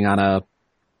sitting on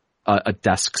a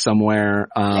desk somewhere.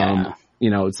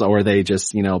 Or they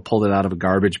just, pulled it out of a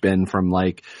garbage bin from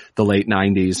like the late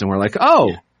 90s and we're like,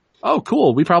 oh,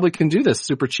 cool. We probably can do this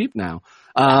super cheap now.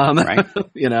 Right.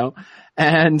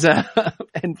 And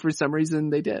for some reason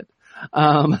they did.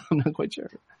 I'm not quite sure.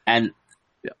 And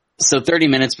so 30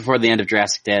 minutes before the end of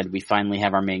Jurassic Dead, we finally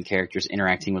have our main characters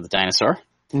interacting with a dinosaur.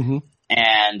 Mm-hmm.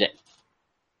 And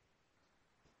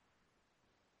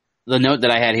the note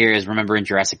that I had here is, remember in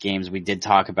Jurassic Games, we did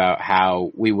talk about how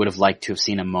we would have liked to have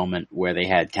seen a moment where they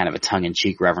had kind of a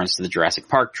tongue-in-cheek reference to the Jurassic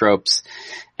Park tropes.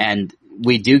 And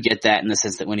we do get that in the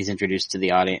sense that when he's introduced to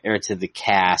the audience, or to the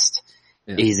cast,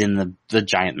 he's in the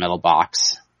giant metal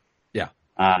box. Yeah.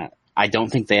 I don't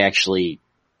think they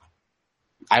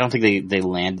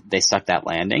stuck that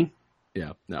landing.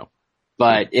 Yeah, no.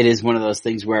 But it is one of those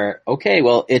things where, okay,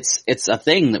 well, it's a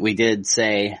thing that we did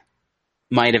say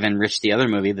might have enriched the other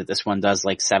movie that this one does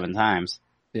like 7 times.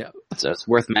 Yeah. So it's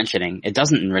worth mentioning. It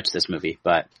doesn't enrich this movie,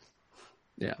 but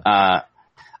yeah.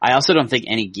 I also don't think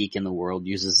any geek in the world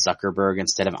uses Zuckerberg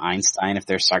instead of Einstein if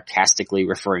they're sarcastically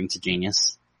referring to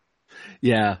genius.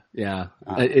 Yeah, yeah.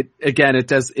 It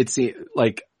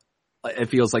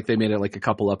feels like they made it like a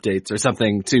couple updates or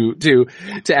something to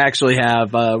actually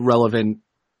have relevant.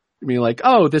 I mean, like,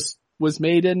 oh, this was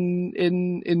made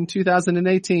in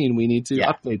 2018. We need to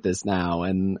update this now.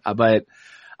 And but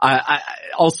I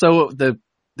also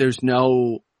there's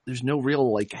no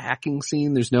real like hacking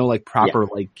scene. There's no like proper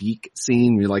like geek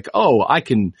scene. You're like, oh, I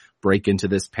can break into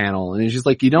this panel, and it's just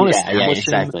like you don't establish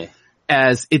him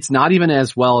as it's not even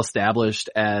as well established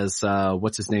as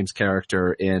what's his name's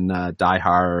character in Die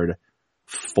Hard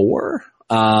 4,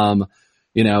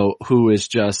 who is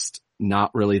just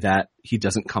not really that, he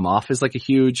doesn't come off as like a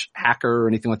huge hacker or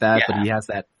anything like that, but he has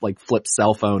that like flip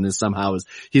cell phone and somehow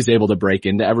he's able to break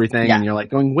into everything. And you're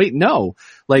like going, wait, no,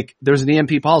 like there's an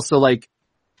EMP pulse. So like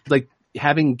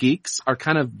having geeks are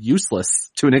kind of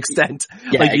useless to an extent.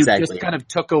 Like you just kind of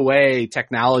took away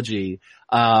technology.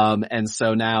 And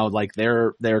so now like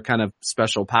their kind of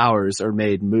special powers are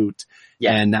made moot.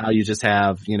 Yeah. And now you just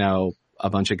have, a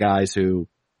bunch of guys who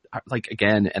are like,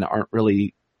 again, and aren't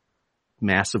really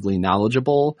massively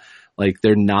knowledgeable. Like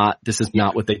this is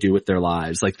not what they do with their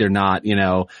lives. Like they're not,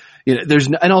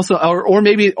 and also,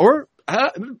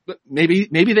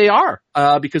 maybe they are,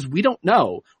 because we don't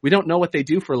know. We don't know what they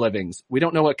do for livings. We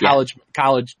don't know what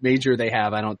college major they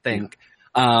have, I don't think.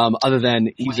 Other than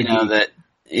he's we know that,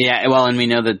 and we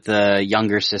know that the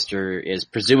younger sister is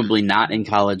presumably not in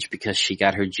college because she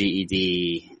got her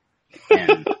GED.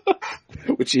 And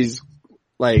which she's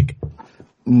like,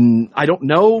 I don't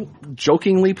know,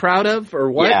 jokingly proud of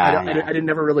or what. I didn't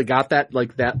never really got that,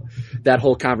 like that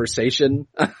whole conversation.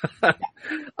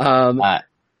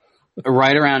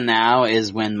 Right around now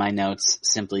is when my notes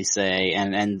simply say,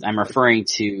 and I'm referring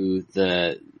to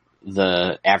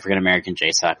the African American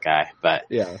JSOC guy, but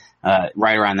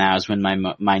right around now is when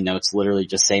my notes literally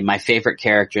just say my favorite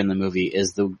character in the movie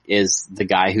is the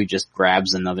guy who just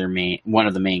grabs one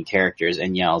of the main characters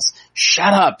and yells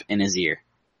 "Shut up" in his ear.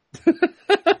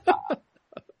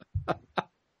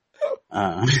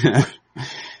 I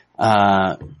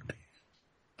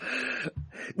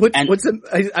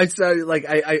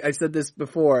said this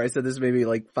before. I said this maybe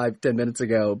like 5-10 minutes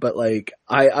ago, but like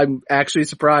I'm actually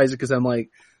surprised because I'm like,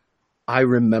 I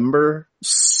remember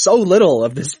so little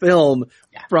of this film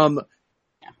from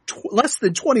less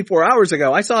than 24 hours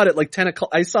ago. I saw it at like 10 o'clock.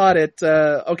 I saw it at,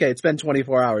 it's been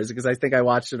 24 hours because I think I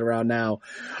watched it around now,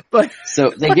 but so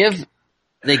they give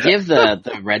the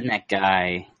redneck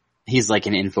guy, he's like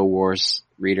an InfoWars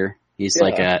reader. He's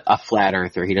like a flat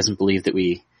earther. He doesn't believe that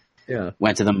we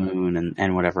went to the moon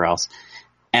and whatever else.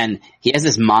 And he has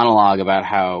this monologue about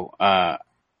how,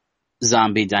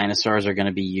 zombie dinosaurs are going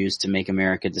to be used to make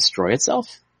America destroy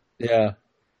itself. Yeah.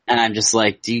 And I'm just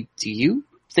like, do you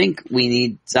think we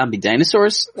need zombie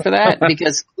dinosaurs for that?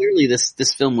 Because clearly this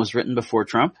film was written before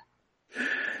Trump.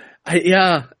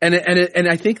 And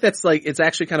I think that's like, it's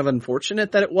actually kind of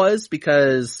unfortunate that it was,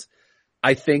 because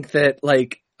I think that,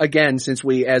 like, again, since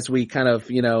as we kind of,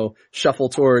 shuffle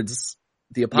towards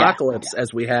the apocalypse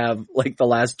as we have like the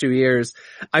last 2 years,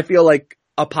 I feel like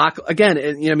again,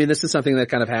 and, this is something that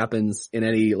kind of happens in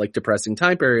any like depressing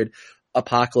time period.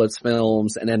 Apocalypse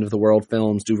films and end of the world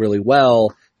films do really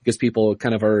well because people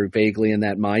kind of are vaguely in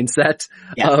that mindset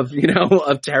of,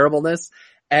 of terribleness.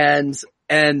 And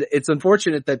it's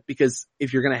unfortunate that, because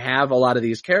if you're going to have a lot of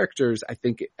these characters, I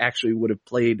think it actually would have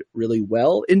played really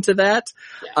well into that.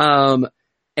 Yeah.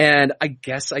 And I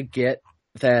guess I get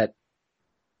that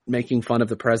making fun of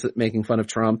the president, making fun of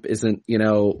Trump isn't,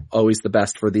 always the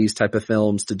best for these type of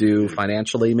films to do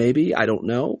financially, maybe. I don't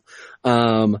know.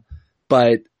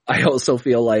 But I also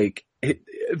feel like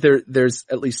there's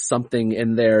at least something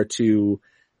in there to,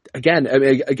 again,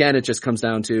 it just comes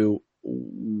down to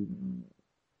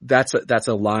that's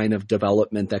a line of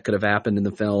development that could have happened in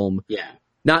the film. Yeah.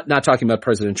 Not talking about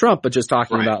President Trump, but just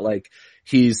talking about like,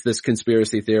 he's this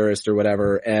conspiracy theorist or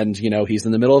whatever. And, he's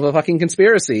in the middle of a fucking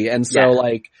conspiracy. And so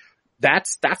like,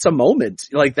 that's a moment,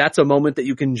 like that's a moment that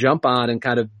you can jump on and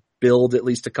kind of build at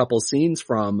least a couple scenes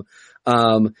from,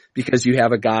 because you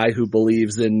have a guy who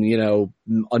believes in,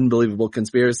 unbelievable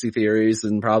conspiracy theories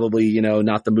and probably,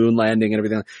 not the moon landing and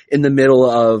everything, in the middle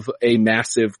of a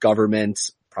massive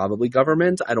probably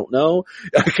government, I don't know,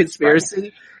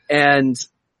 conspiracy. And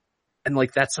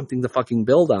like, that's something to fucking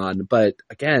build on. But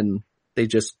again, they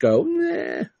just go,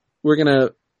 we're going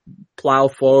to plow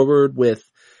forward with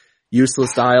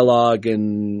useless dialogue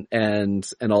and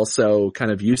also kind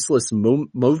of useless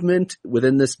movement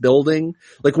within this building.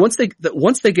 Like once they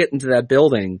get into that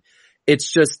building,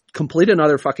 it's just complete and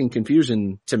utter fucking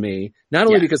confusion to me. Not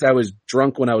only because I was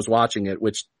drunk when I was watching it,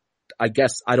 which I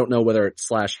guess I don't know whether it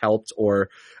 /helped or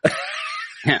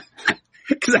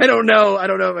because I don't know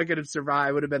if I could have survived.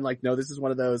 I would have been like, no, this is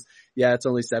one of those, it's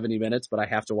only 70 minutes, but I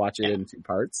have to watch it in 2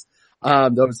 parts.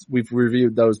 Those we've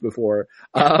reviewed those before.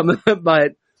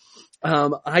 But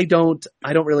I don't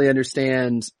really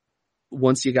understand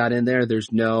once you got in there. There's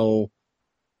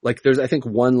I think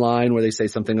one line where they say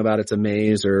something about it's a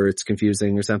maze or it's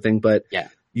confusing or something, but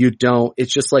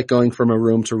it's just like going from a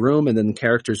room to room and then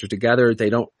characters are together.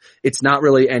 It's not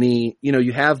really any,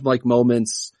 you have like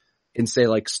moments in say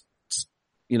like,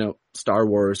 Star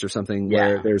Wars or something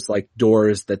where there's like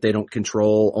doors that they don't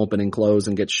control, open and close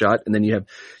and get shut. And then you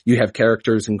have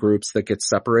characters and groups that get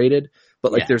separated,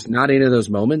 but like there's not any of those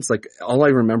moments. Like all I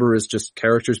remember is just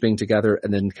characters being together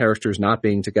and then characters not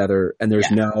being together. And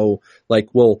there's no like,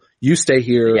 well, you stay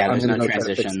here. Yeah, there's no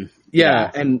transition.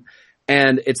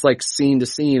 And it's like scene to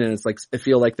scene. And it's like, I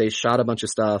feel like they shot a bunch of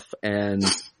stuff and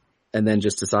then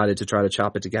just decided to try to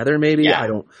chop it together. Maybe I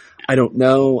don't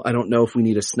know. I don't know if we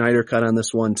need a Snyder cut on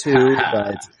this one too,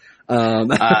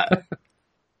 but,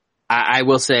 I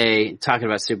will say, talking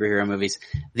about superhero movies,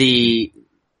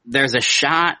 there's a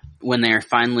shot when they're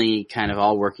finally kind of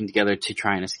all working together to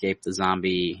try and escape the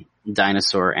zombie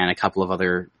dinosaur and a couple of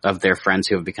other of their friends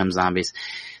who have become zombies.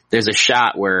 There's a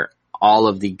shot where all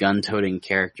of the gun-toting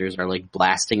characters are like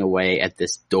blasting away at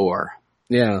this door.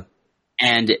 Yeah.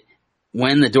 And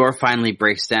when the door finally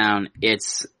breaks down,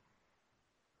 it's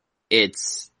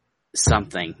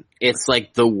something. It's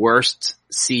like the worst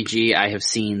CG I have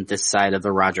seen this side of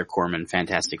the Roger Corman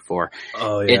Fantastic Four.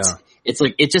 Oh yeah. It's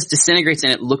like, it just disintegrates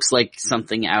and it looks like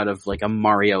something out of like a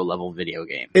Mario level video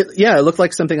game. It looked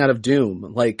like something out of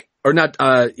Doom, like, or not,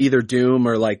 either Doom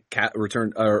or like Cat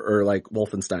Return or like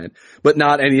Wolfenstein, but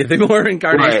not any of the more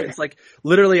incarnations. Right. It's like,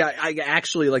 literally, I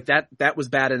actually, like that was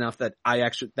bad enough that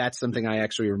that's something I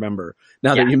actually remember.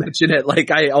 Now that you mention it, like,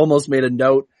 I almost made a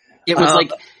note. It was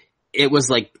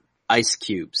like ice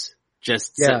cubes.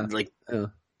 Just like,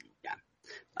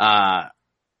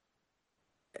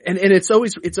 And it's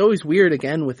always weird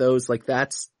again with those, like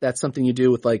that's something you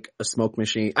do with like a smoke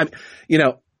machine.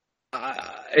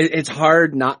 It's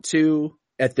hard not to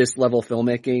at this level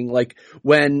filmmaking, like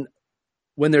when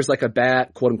there's like a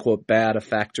bad, quote unquote, bad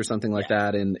effect or something like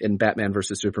that in Batman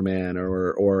versus Superman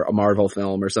or a Marvel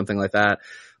film or something like that.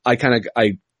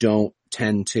 I don't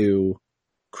tend to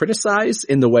criticize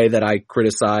in the way that I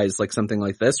criticize like something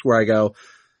like this, where I go,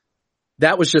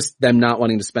 that was just them not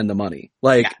wanting to spend the money.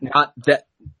 Not that,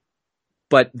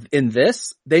 but in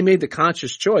this, they made the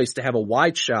conscious choice to have a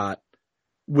wide shot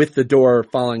with the door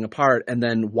falling apart and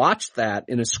then watch that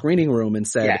in a screening room and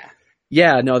said,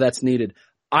 no, that's needed.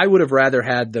 I would have rather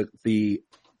had them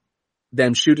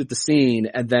shoot at the scene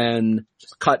and then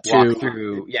cut walk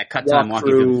through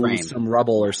some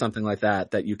rubble or something like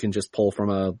that you can just pull from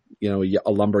a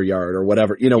lumber yard or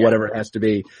whatever, whatever it has to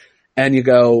be. And you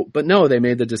go, but no, they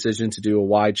made the decision to do a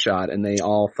wide shot and they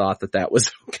all thought that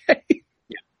was okay.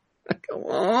 I go,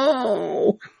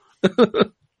 oh,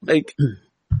 like,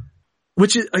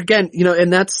 which is again,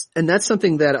 and that's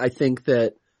something that I think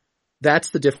that's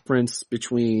the difference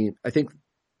between,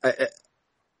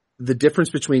 the difference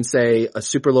between, say, a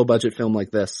super low budget film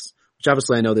like this, which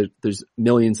obviously I know that there's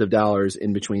millions of dollars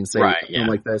in between, say, a film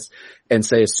like this and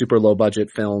say a super low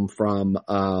budget film from,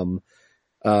 oh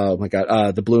my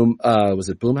God, the Bloom, was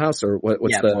it Blumhouse or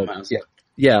what's Blumhouse.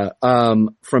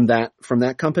 From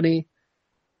that company.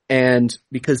 And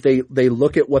because they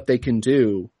look at what they can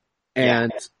do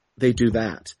and they do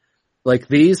that. Like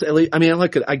these, at least, I mean,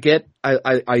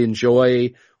 I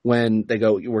enjoy when they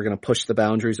go, we're going to push the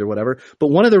boundaries or whatever. But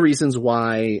one of the reasons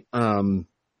why, George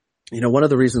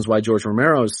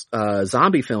Romero's,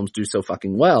 zombie films do so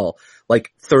fucking well,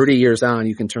 like 30 years on,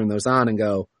 you can turn those on and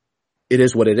go, it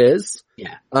is what it is.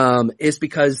 Yeah. Is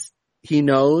because he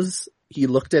knows, he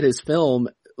looked at his film,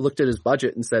 looked at his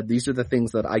budget and said, these are the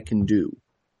things that I can do.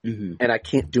 Mm-hmm. And I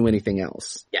can't do anything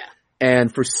else. Yeah.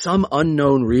 And for some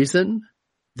unknown reason,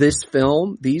 these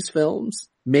films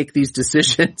make these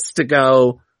decisions to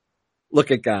go, look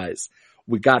at guys,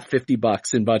 we got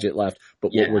 $50 in budget left,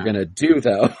 but what we're going to do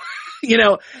though,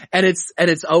 and it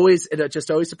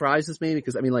just always surprises me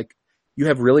because I mean, like, you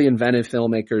have really inventive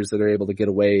filmmakers that are able to get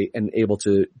away and able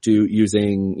to do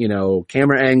using,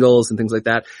 camera angles and things like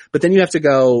that. But then you have to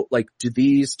go, like, do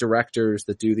these directors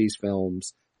that do these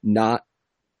films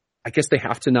I guess they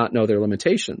have to not know their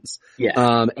limitations.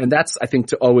 Yeah. And that's, I think,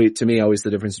 to me, always the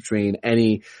difference between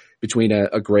a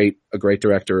great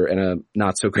director and a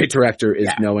not so great director is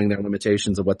knowing their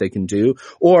limitations of what they can do.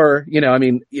 Or,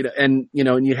 and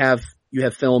you have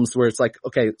films where it's like,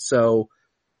 okay, so,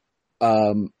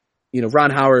 Ron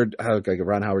Howard,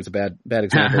 Ron Howard's a bad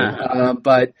example.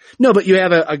 But you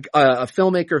have a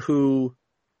filmmaker who,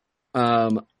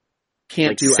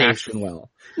 can't do action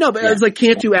well. No, but it's like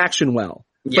can't do action well.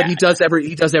 But he does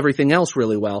everything else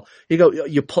really well.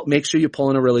 Make sure you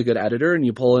pull in a really good editor and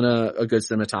you pull in a good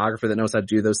cinematographer that knows how to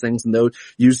do those things and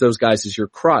use those guys as your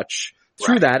crutch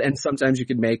through that. And sometimes you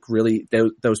can make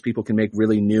those people can make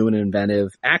really new and inventive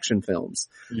action films.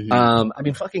 Mm-hmm. I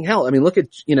mean, fucking hell. I mean, look at,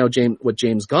 what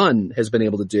James Gunn has been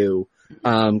able to do,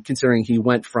 considering he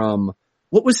went from,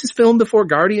 what was his film before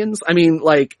Guardians? I mean,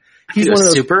 like, he's one of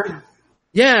those Super.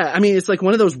 Yeah. I mean, it's like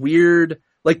one of those weird,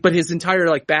 like, but his entire,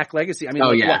 like, back legacy, I mean,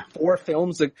 what, 4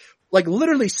 films, like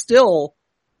literally still,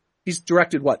 he's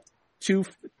directed what, two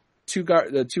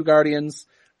Guardians,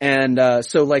 and,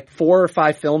 so like 4 or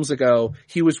 5 films ago,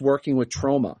 he was working with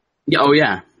Troma. Oh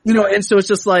yeah. And so it's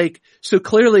just like, so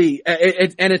clearly,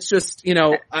 and it's just,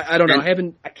 I don't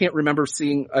know, I can't remember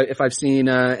seeing, if I've seen,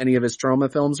 any of his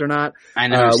Troma films or not. I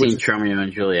never seen Romeo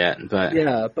and Juliet, but.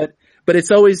 Yeah, but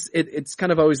it's always, it's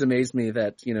kind of always amazed me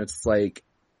that, it's like,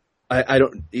 I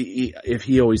don't, if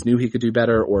he always knew he could do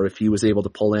better or if he was able to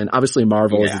pull in. Obviously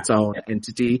Marvel is its own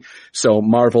entity, so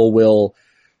Marvel will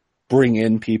bring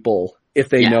in people if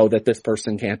they know that this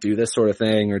person can't do this sort of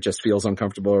thing or just feels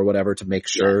uncomfortable or whatever to make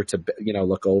sure to,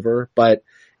 look over. But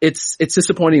it's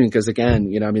disappointing because again,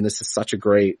 I mean, this is such a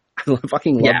great, I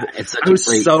fucking love it. I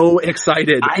was so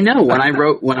excited. I know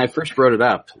when I first wrote it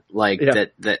up,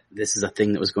 that this is a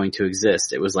thing that was going to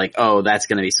exist. It was like, oh, that's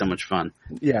going to be so much fun.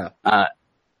 Yeah.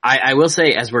 I will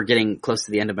say as we're getting close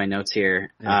to the end of my notes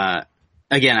here,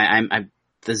 again, I'm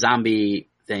the zombie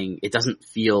thing, it doesn't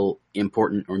feel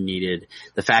important or needed.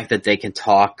 The fact that they can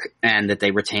talk and that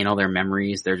they retain all their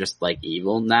memories, they're just like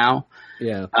evil now.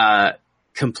 Yeah.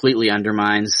 Completely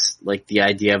undermines like the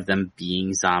idea of them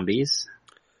being zombies.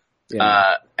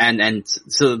 Yeah. And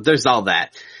so there's all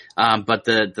that. But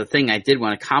the thing I did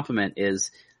want to compliment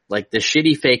is like the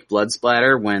shitty fake blood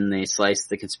splatter when they sliced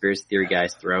the conspiracy theory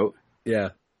guy's throat. Yeah.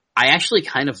 I actually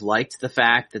kind of liked the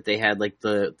fact that they had like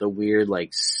the weird,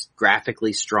 like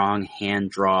graphically strong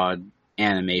hand-drawn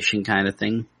animation kind of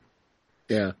thing.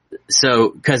 Yeah.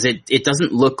 So, cause it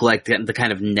doesn't look like the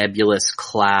kind of nebulous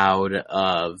cloud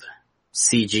of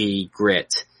CG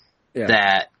grit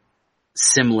that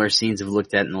similar scenes have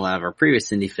looked at in a lot of our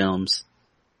previous indie films.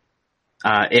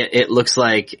 It looks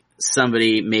like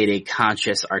somebody made a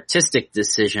conscious artistic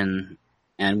decision,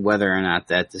 and whether or not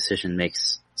that decision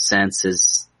makes sense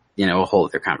is, a whole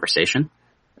other conversation.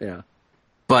 Yeah.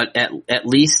 But at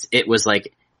least it was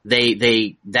like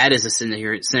that is a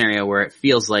scenario where it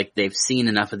feels like they've seen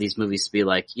enough of these movies to be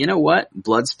like, you know what?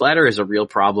 Blood splatter is a real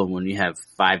problem when you have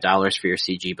 $5 for your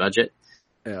CG budget.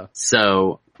 Yeah.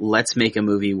 So let's make a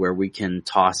movie where we can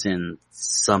toss in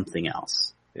something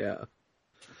else. Yeah.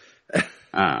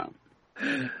 But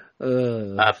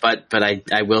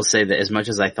I will say that as much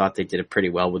as I thought they did it pretty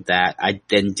well with that, I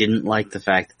then didn't like the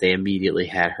fact that they immediately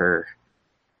had her,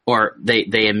 or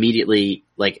they immediately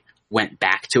like went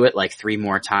back to it like 3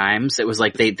 more times. It was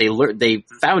like they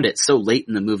found it so late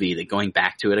in the movie that going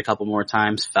back to it a couple more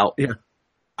times felt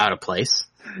out of place.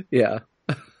 Yeah.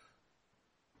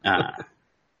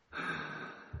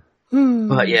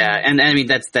 But yeah, and I mean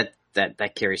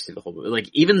that carries through the whole movie. Like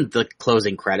even the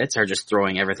closing credits are just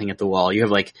throwing everything at the wall. You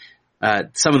have like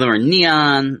some of them are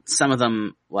neon, some of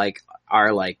them like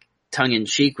are like tongue in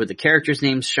cheek with the characters'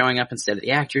 names showing up instead of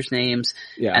the actors' names.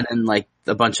 Yeah. And then like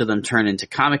a bunch of them turn into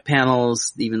comic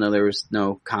panels, even though there was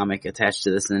no comic attached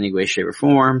to this in any way, shape, or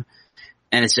form.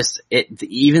 And it's just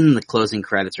even the closing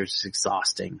credits are just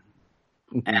exhausting.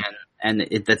 Mm-hmm.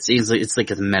 And that's easily, it's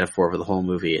like a metaphor for the whole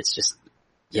movie. It's just,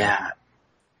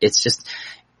 it's just,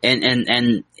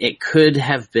 and it could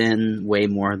have been way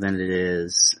more than it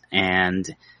is, and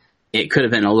it could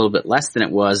have been a little bit less than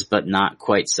it was, but not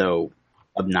quite so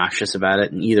obnoxious about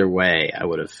it. And either way, I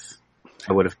would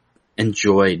have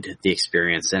enjoyed the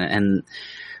experience. And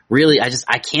really,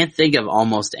 I can't think of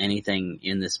almost anything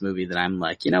in this movie that I'm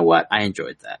like, you know what? I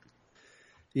enjoyed that.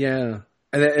 Yeah.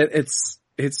 And it's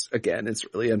again, it's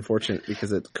really unfortunate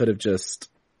because it could have just,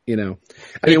 it's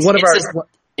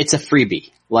a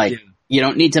freebie. Like, you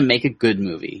don't need to make a good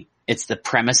movie. It's the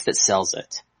premise that sells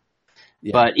it.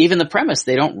 Yeah. But even the premise,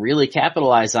 they don't really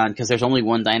capitalize on because there's only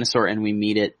one dinosaur and we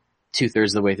meet it 2/3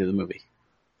 of the way through the movie.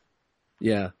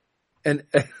 Yeah. And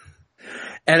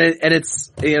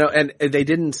it's, and they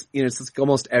didn't, it's like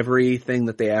almost everything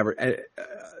that they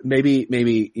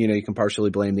maybe, you can partially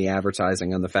blame the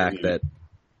advertising on the fact that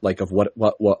like of what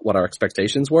our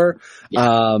expectations were.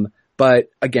 Yeah. But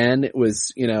again, it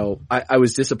was, I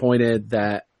was disappointed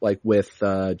that like with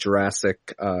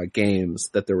Jurassic games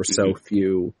that there were so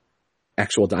few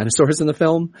actual dinosaurs in the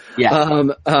film.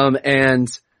 Yeah.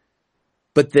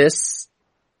 But this,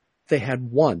 they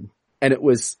had one and it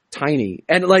was tiny.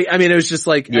 And like, I mean, it was just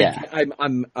like,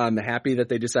 I'm happy that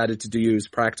they decided to use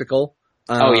practical.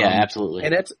 Absolutely.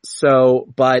 In it.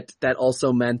 But that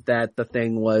also meant that the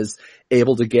thing was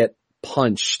able to get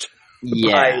punched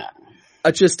by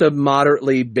just a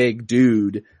moderately big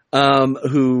dude,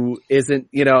 who isn't,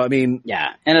 I mean. Yeah.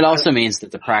 And it also means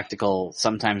that the practical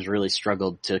sometimes really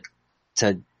struggled to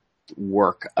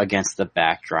work against the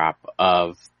backdrop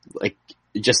of like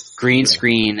just green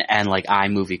screen and like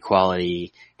iMovie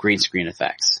quality green screen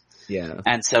effects. Yeah.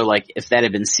 And so like if that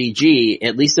had been CG,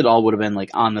 at least it all would have been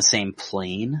like on the same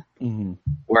plane. Mm-hmm.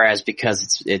 Whereas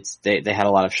because they had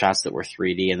a lot of shots that were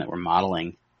 3D and that were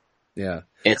modeling. Yeah.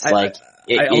 It's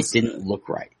it didn't look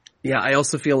right. Yeah. I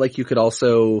also feel like you could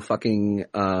also fucking,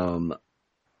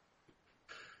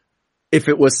 if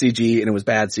it was CG and it was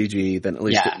bad CG, then at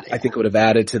least I think it would have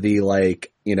added to the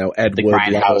like, Ed Wood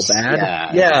level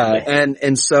bad. Yeah.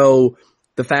 And so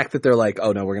the fact that they're like,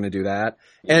 oh no, we're going to do that.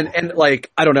 And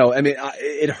like, I don't know. I mean,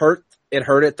 it hurt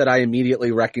it that I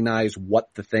immediately recognized what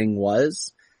the thing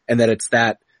was and that it's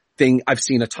that thing I've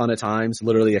seen a ton of times,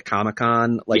 literally a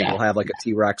Comic-Con, like we'll have like a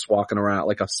T-Rex walking around,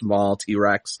 like a small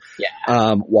T-Rex,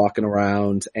 walking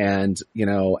around, and, you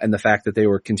know, and the fact that they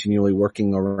were continually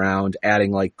working around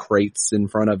adding like crates in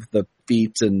front of the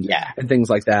feet and things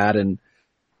like that. And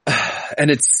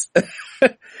it's,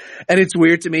 and it's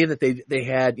weird to me that they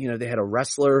had, you know, they had a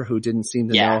wrestler who didn't seem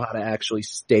to know how to actually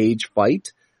stage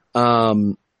fight.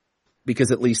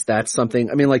 Because at least that's something,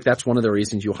 I mean, like that's one of the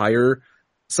reasons you hire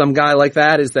some guy like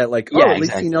that, is that like, at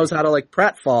least he knows how to like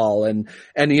pratfall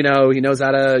and, you know, he knows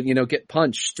how to, you know, get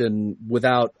punched and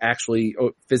without actually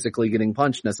physically getting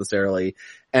punched necessarily.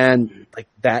 And like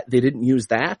that, they didn't use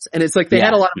that. And it's like they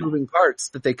had a lot of moving parts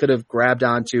that they could have grabbed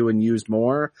onto and used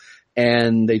more,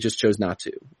 and they just chose not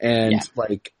to. And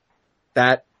like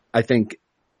that, I think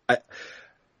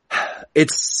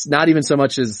it's not even so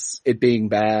much as it being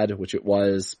bad, which it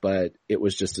was, but it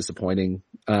was just disappointing.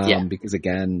 Because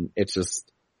again, it's just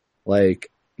like,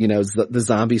 you know, the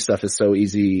zombie stuff is so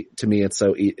easy to me. It's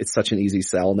such an easy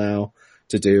sell now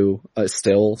to do.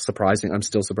 Still surprising. I'm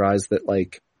still surprised that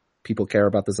like people care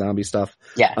about the zombie stuff.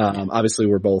 Obviously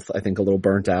we're both, I think, a little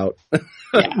burnt out,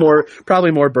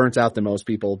 probably more burnt out than most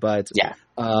people, but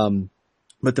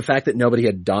the fact that nobody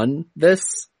had done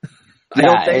this, I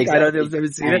don't think, I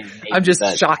haven't seen it. I'm just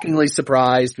shockingly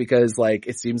surprised because like,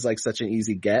 it seems like such an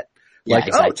easy get.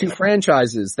 Like, two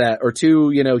franchises or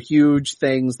two, you know, huge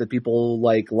things that people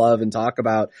like love and talk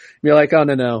about. And you're like, oh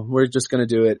no, we're just going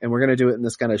to do it. And we're going to do it in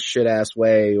this kind of shit ass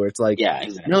way where it's like,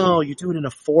 no, you do it in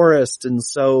a forest. And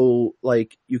so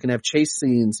like you can have chase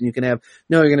scenes and you're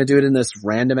going to do it in this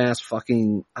random ass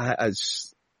fucking,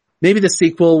 maybe the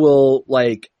sequel will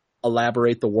like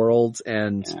elaborate the world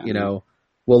and, you know,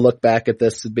 we'll look back at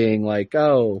this as being like,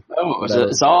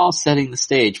 it's all setting the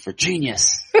stage for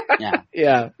genius.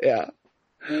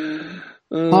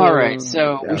 All right,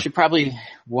 so we should probably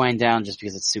wind down just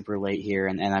because it's super late here,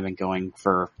 and I've been going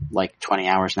for like 20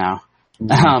 hours now.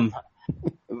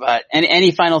 But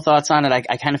any final thoughts on it?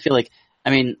 I kind of feel like, I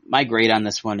mean, my grade on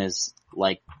this one is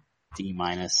like D-.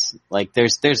 Like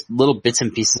there's little bits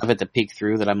and pieces of it that peek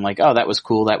through that I'm like, oh, that was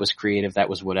cool, that was creative, that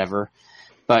was whatever.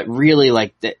 But really,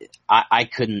 like, I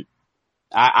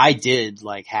did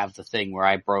like have the thing where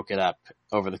I broke it up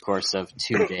over the course of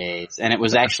 2 days, and it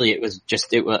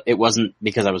wasn't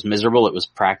because I was miserable. It was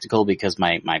practical because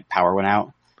my power went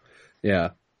out. Yeah.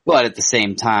 But at the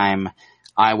same time,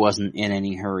 I wasn't in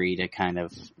any hurry to kind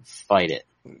of fight it.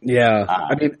 Yeah.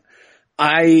 I mean,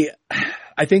 I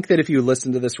think that if you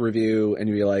listen to this review and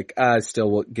you're like, I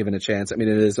still give it a chance. I mean,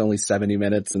 it is only 70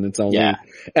 minutes and it's only, and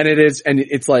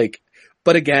it's like,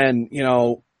 but again, you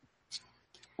know,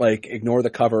 like ignore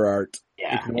the cover art,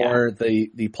 ignore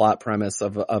the plot premise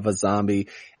of a zombie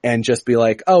and just be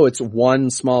like, oh, it's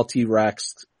one small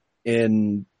T-Rex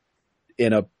in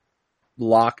a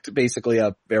locked, basically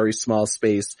a very small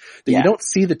space that you don't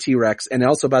see the T-Rex. And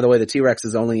also, by the way, the T-Rex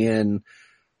is only in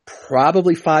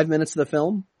probably 5 minutes of the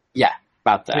film. Yeah,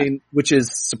 about that. I mean, which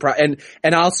is surprising.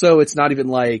 And also it's not even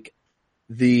like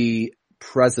the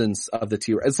presence of the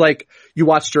T-Rex. It's like you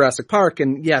watch Jurassic Park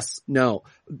and the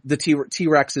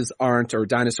T-Rexes aren't, or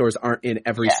dinosaurs aren't in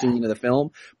every scene of the film,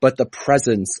 but the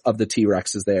presence of the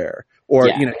T-Rex is there. Or,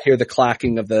 you know, hear the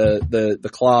clacking of the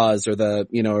claws or the,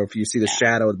 you know, if you see the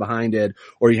shadow behind it,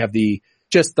 or you have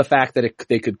just the fact that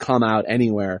they could come out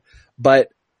anywhere. But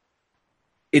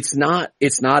it's not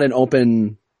an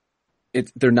open,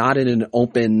 they're not in an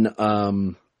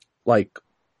open, like,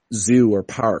 zoo or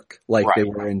park like they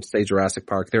were in, say, Jurassic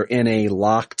Park. They're in a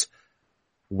locked,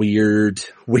 weird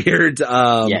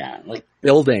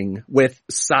building with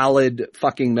solid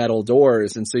fucking metal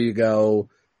doors. And so you go,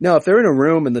 no, if they're in a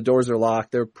room and the doors are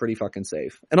locked, they're pretty fucking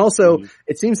safe. And also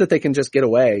it seems that they can just get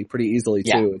away pretty easily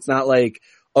too. It's not like,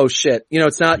 oh shit, you know,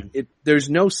 it's not, there's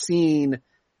no scene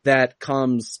that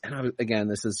comes, and again,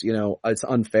 this is, you know, it's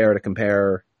unfair to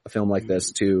compare a film like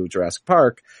this to Jurassic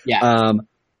Park.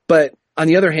 But on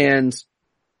the other hand,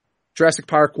 Jurassic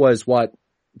Park was what,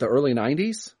 the early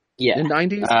 90s? Yeah. In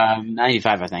 90s?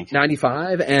 95, I think.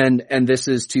 95, and this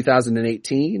is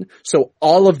 2018. So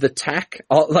all of the tech,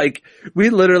 like, we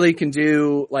literally can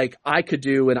do, like, I could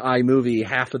do in iMovie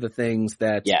half of the things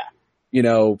that, you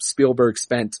know, Spielberg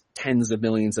spent tens of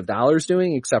millions of dollars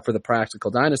doing, except for the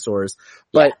practical dinosaurs.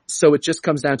 But, so it just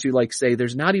comes down to, like, say,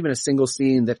 there's not even a single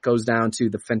scene that goes down to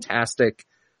the fantastic,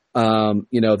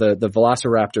 you know, the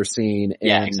Velociraptor scene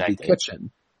in the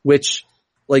kitchen, which,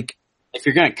 like, if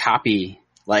you're gonna copy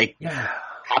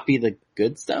the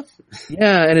good stuff.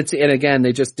 And again,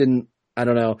 they just didn't, I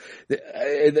don't know.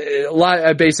 A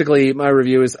lot. Basically, my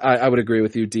review is I would agree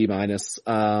with you. D-.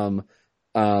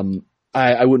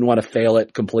 I wouldn't want to fail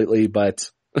it completely, but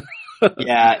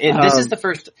yeah, this is the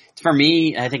first for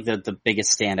me. I think the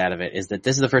biggest standout of it is that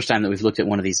this is the first time that we've looked at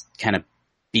one of these kind of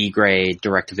B-grade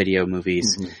direct-to-video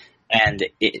movies, and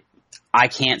I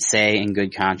can't say in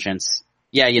good conscience,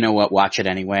 yeah, you know what, watch it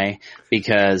anyway,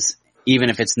 because even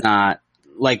if it's not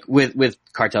like with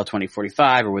Cartel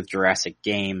 2045 or with Jurassic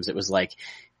Games, it was like,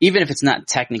 even if it's not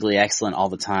technically excellent all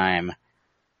the time,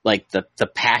 like the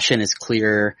passion is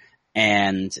clear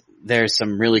and there's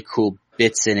some really cool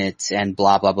bits in it and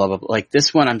blah, blah, blah, blah. Like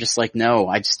this one, I'm just like, no,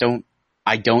 I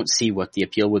don't see what the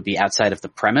appeal would be outside of the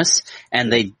premise.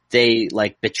 And they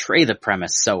like betray the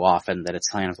premise so often that it's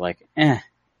kind of like, eh.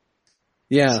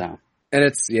 Yeah. So. And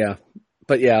it's, yeah.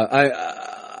 But yeah,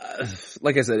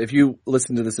 like I said, if you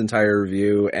listen to this entire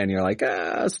review and you're like,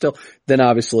 still, then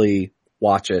obviously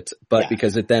watch it. But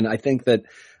because I think that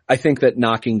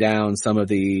knocking down some of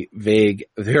the vague,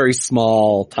 very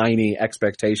small, tiny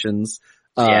expectations,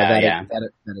 that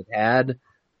it had.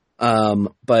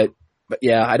 But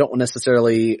yeah, I don't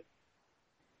necessarily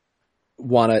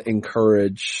want to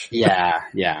encourage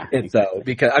it though,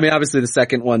 because I mean, obviously the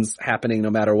second one's happening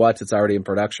no matter what. It's already in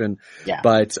production. Yeah.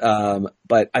 But I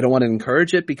don't want to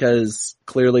encourage it because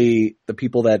clearly the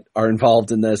people that are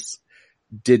involved in this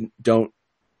don't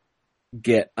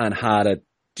get on how to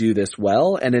do this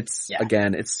well. And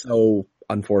again, it's so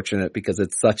unfortunate because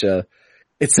it's such a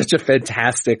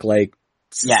fantastic, like,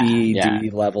 D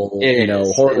level,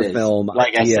 horror film.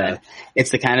 Like I said, it's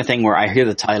the kind of thing where I hear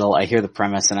the title, I hear the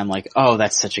premise, and I'm like, oh,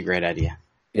 that's such a great idea.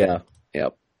 Yeah.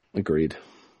 Yep. Agreed.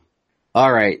 All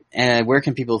right. And where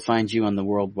can people find you on the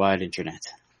worldwide internet?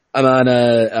 I'm on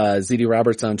ZD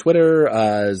Roberts on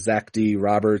Twitter, Zach D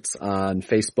Roberts on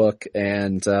Facebook,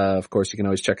 and of course you can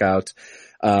always check out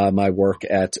my work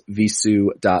at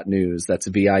visu.news. That's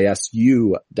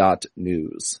VISU.news.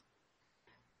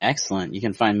 Excellent. You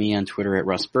can find me on Twitter at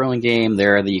Russ Burlingame.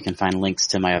 There you can find links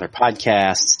to my other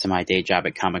podcasts, to my day job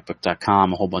at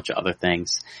comicbook.com, a whole bunch of other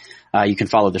things. You can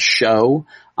follow the show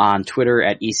on Twitter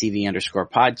at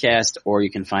ECV_podcast, or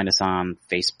you can find us on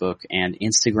Facebook and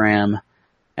Instagram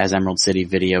as Emerald City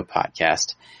Video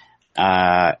Podcast.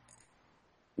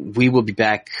 We will be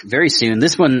back very soon.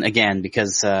 This one, again,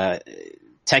 because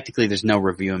technically there's no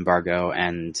review embargo,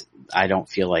 and I don't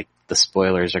feel like the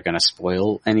spoilers are going to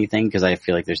spoil anything because I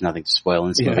feel like there's nothing to spoil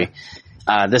in this movie.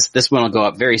 This one will go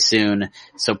up very soon.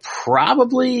 So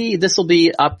probably this will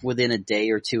be up within a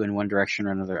day or two in one direction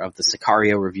or another of the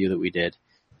Sicario review that we did.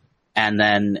 And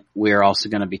then we're also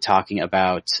going to be talking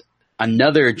about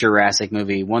another Jurassic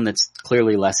movie, one that's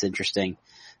clearly less interesting,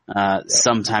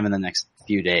 sometime in the next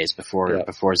few days before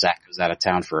Zach goes out of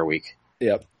town for a week.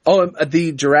 Yep. Oh,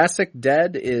 the Jurassic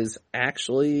Dead is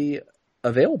actually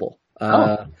available.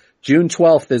 June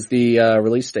 12th is the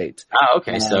release date. Oh,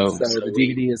 okay. So the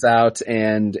DVD is out,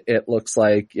 and it looks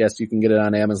like, yes, you can get it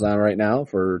on Amazon right now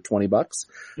for $20.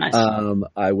 Nice.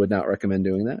 I would not recommend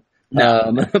doing that.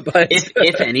 No, but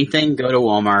if anything, go to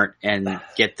Walmart and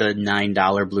get the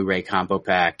 $9 Blu-ray combo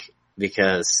pack,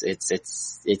 because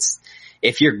it's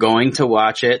if you're going to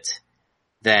watch it,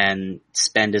 then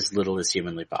spend as little as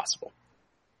humanly possible.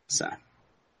 So,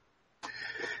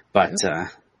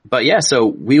 but yeah, so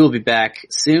we will be back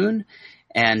soon,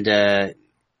 and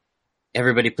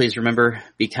everybody please remember,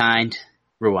 be kind,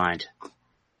 rewind.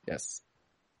 Yes.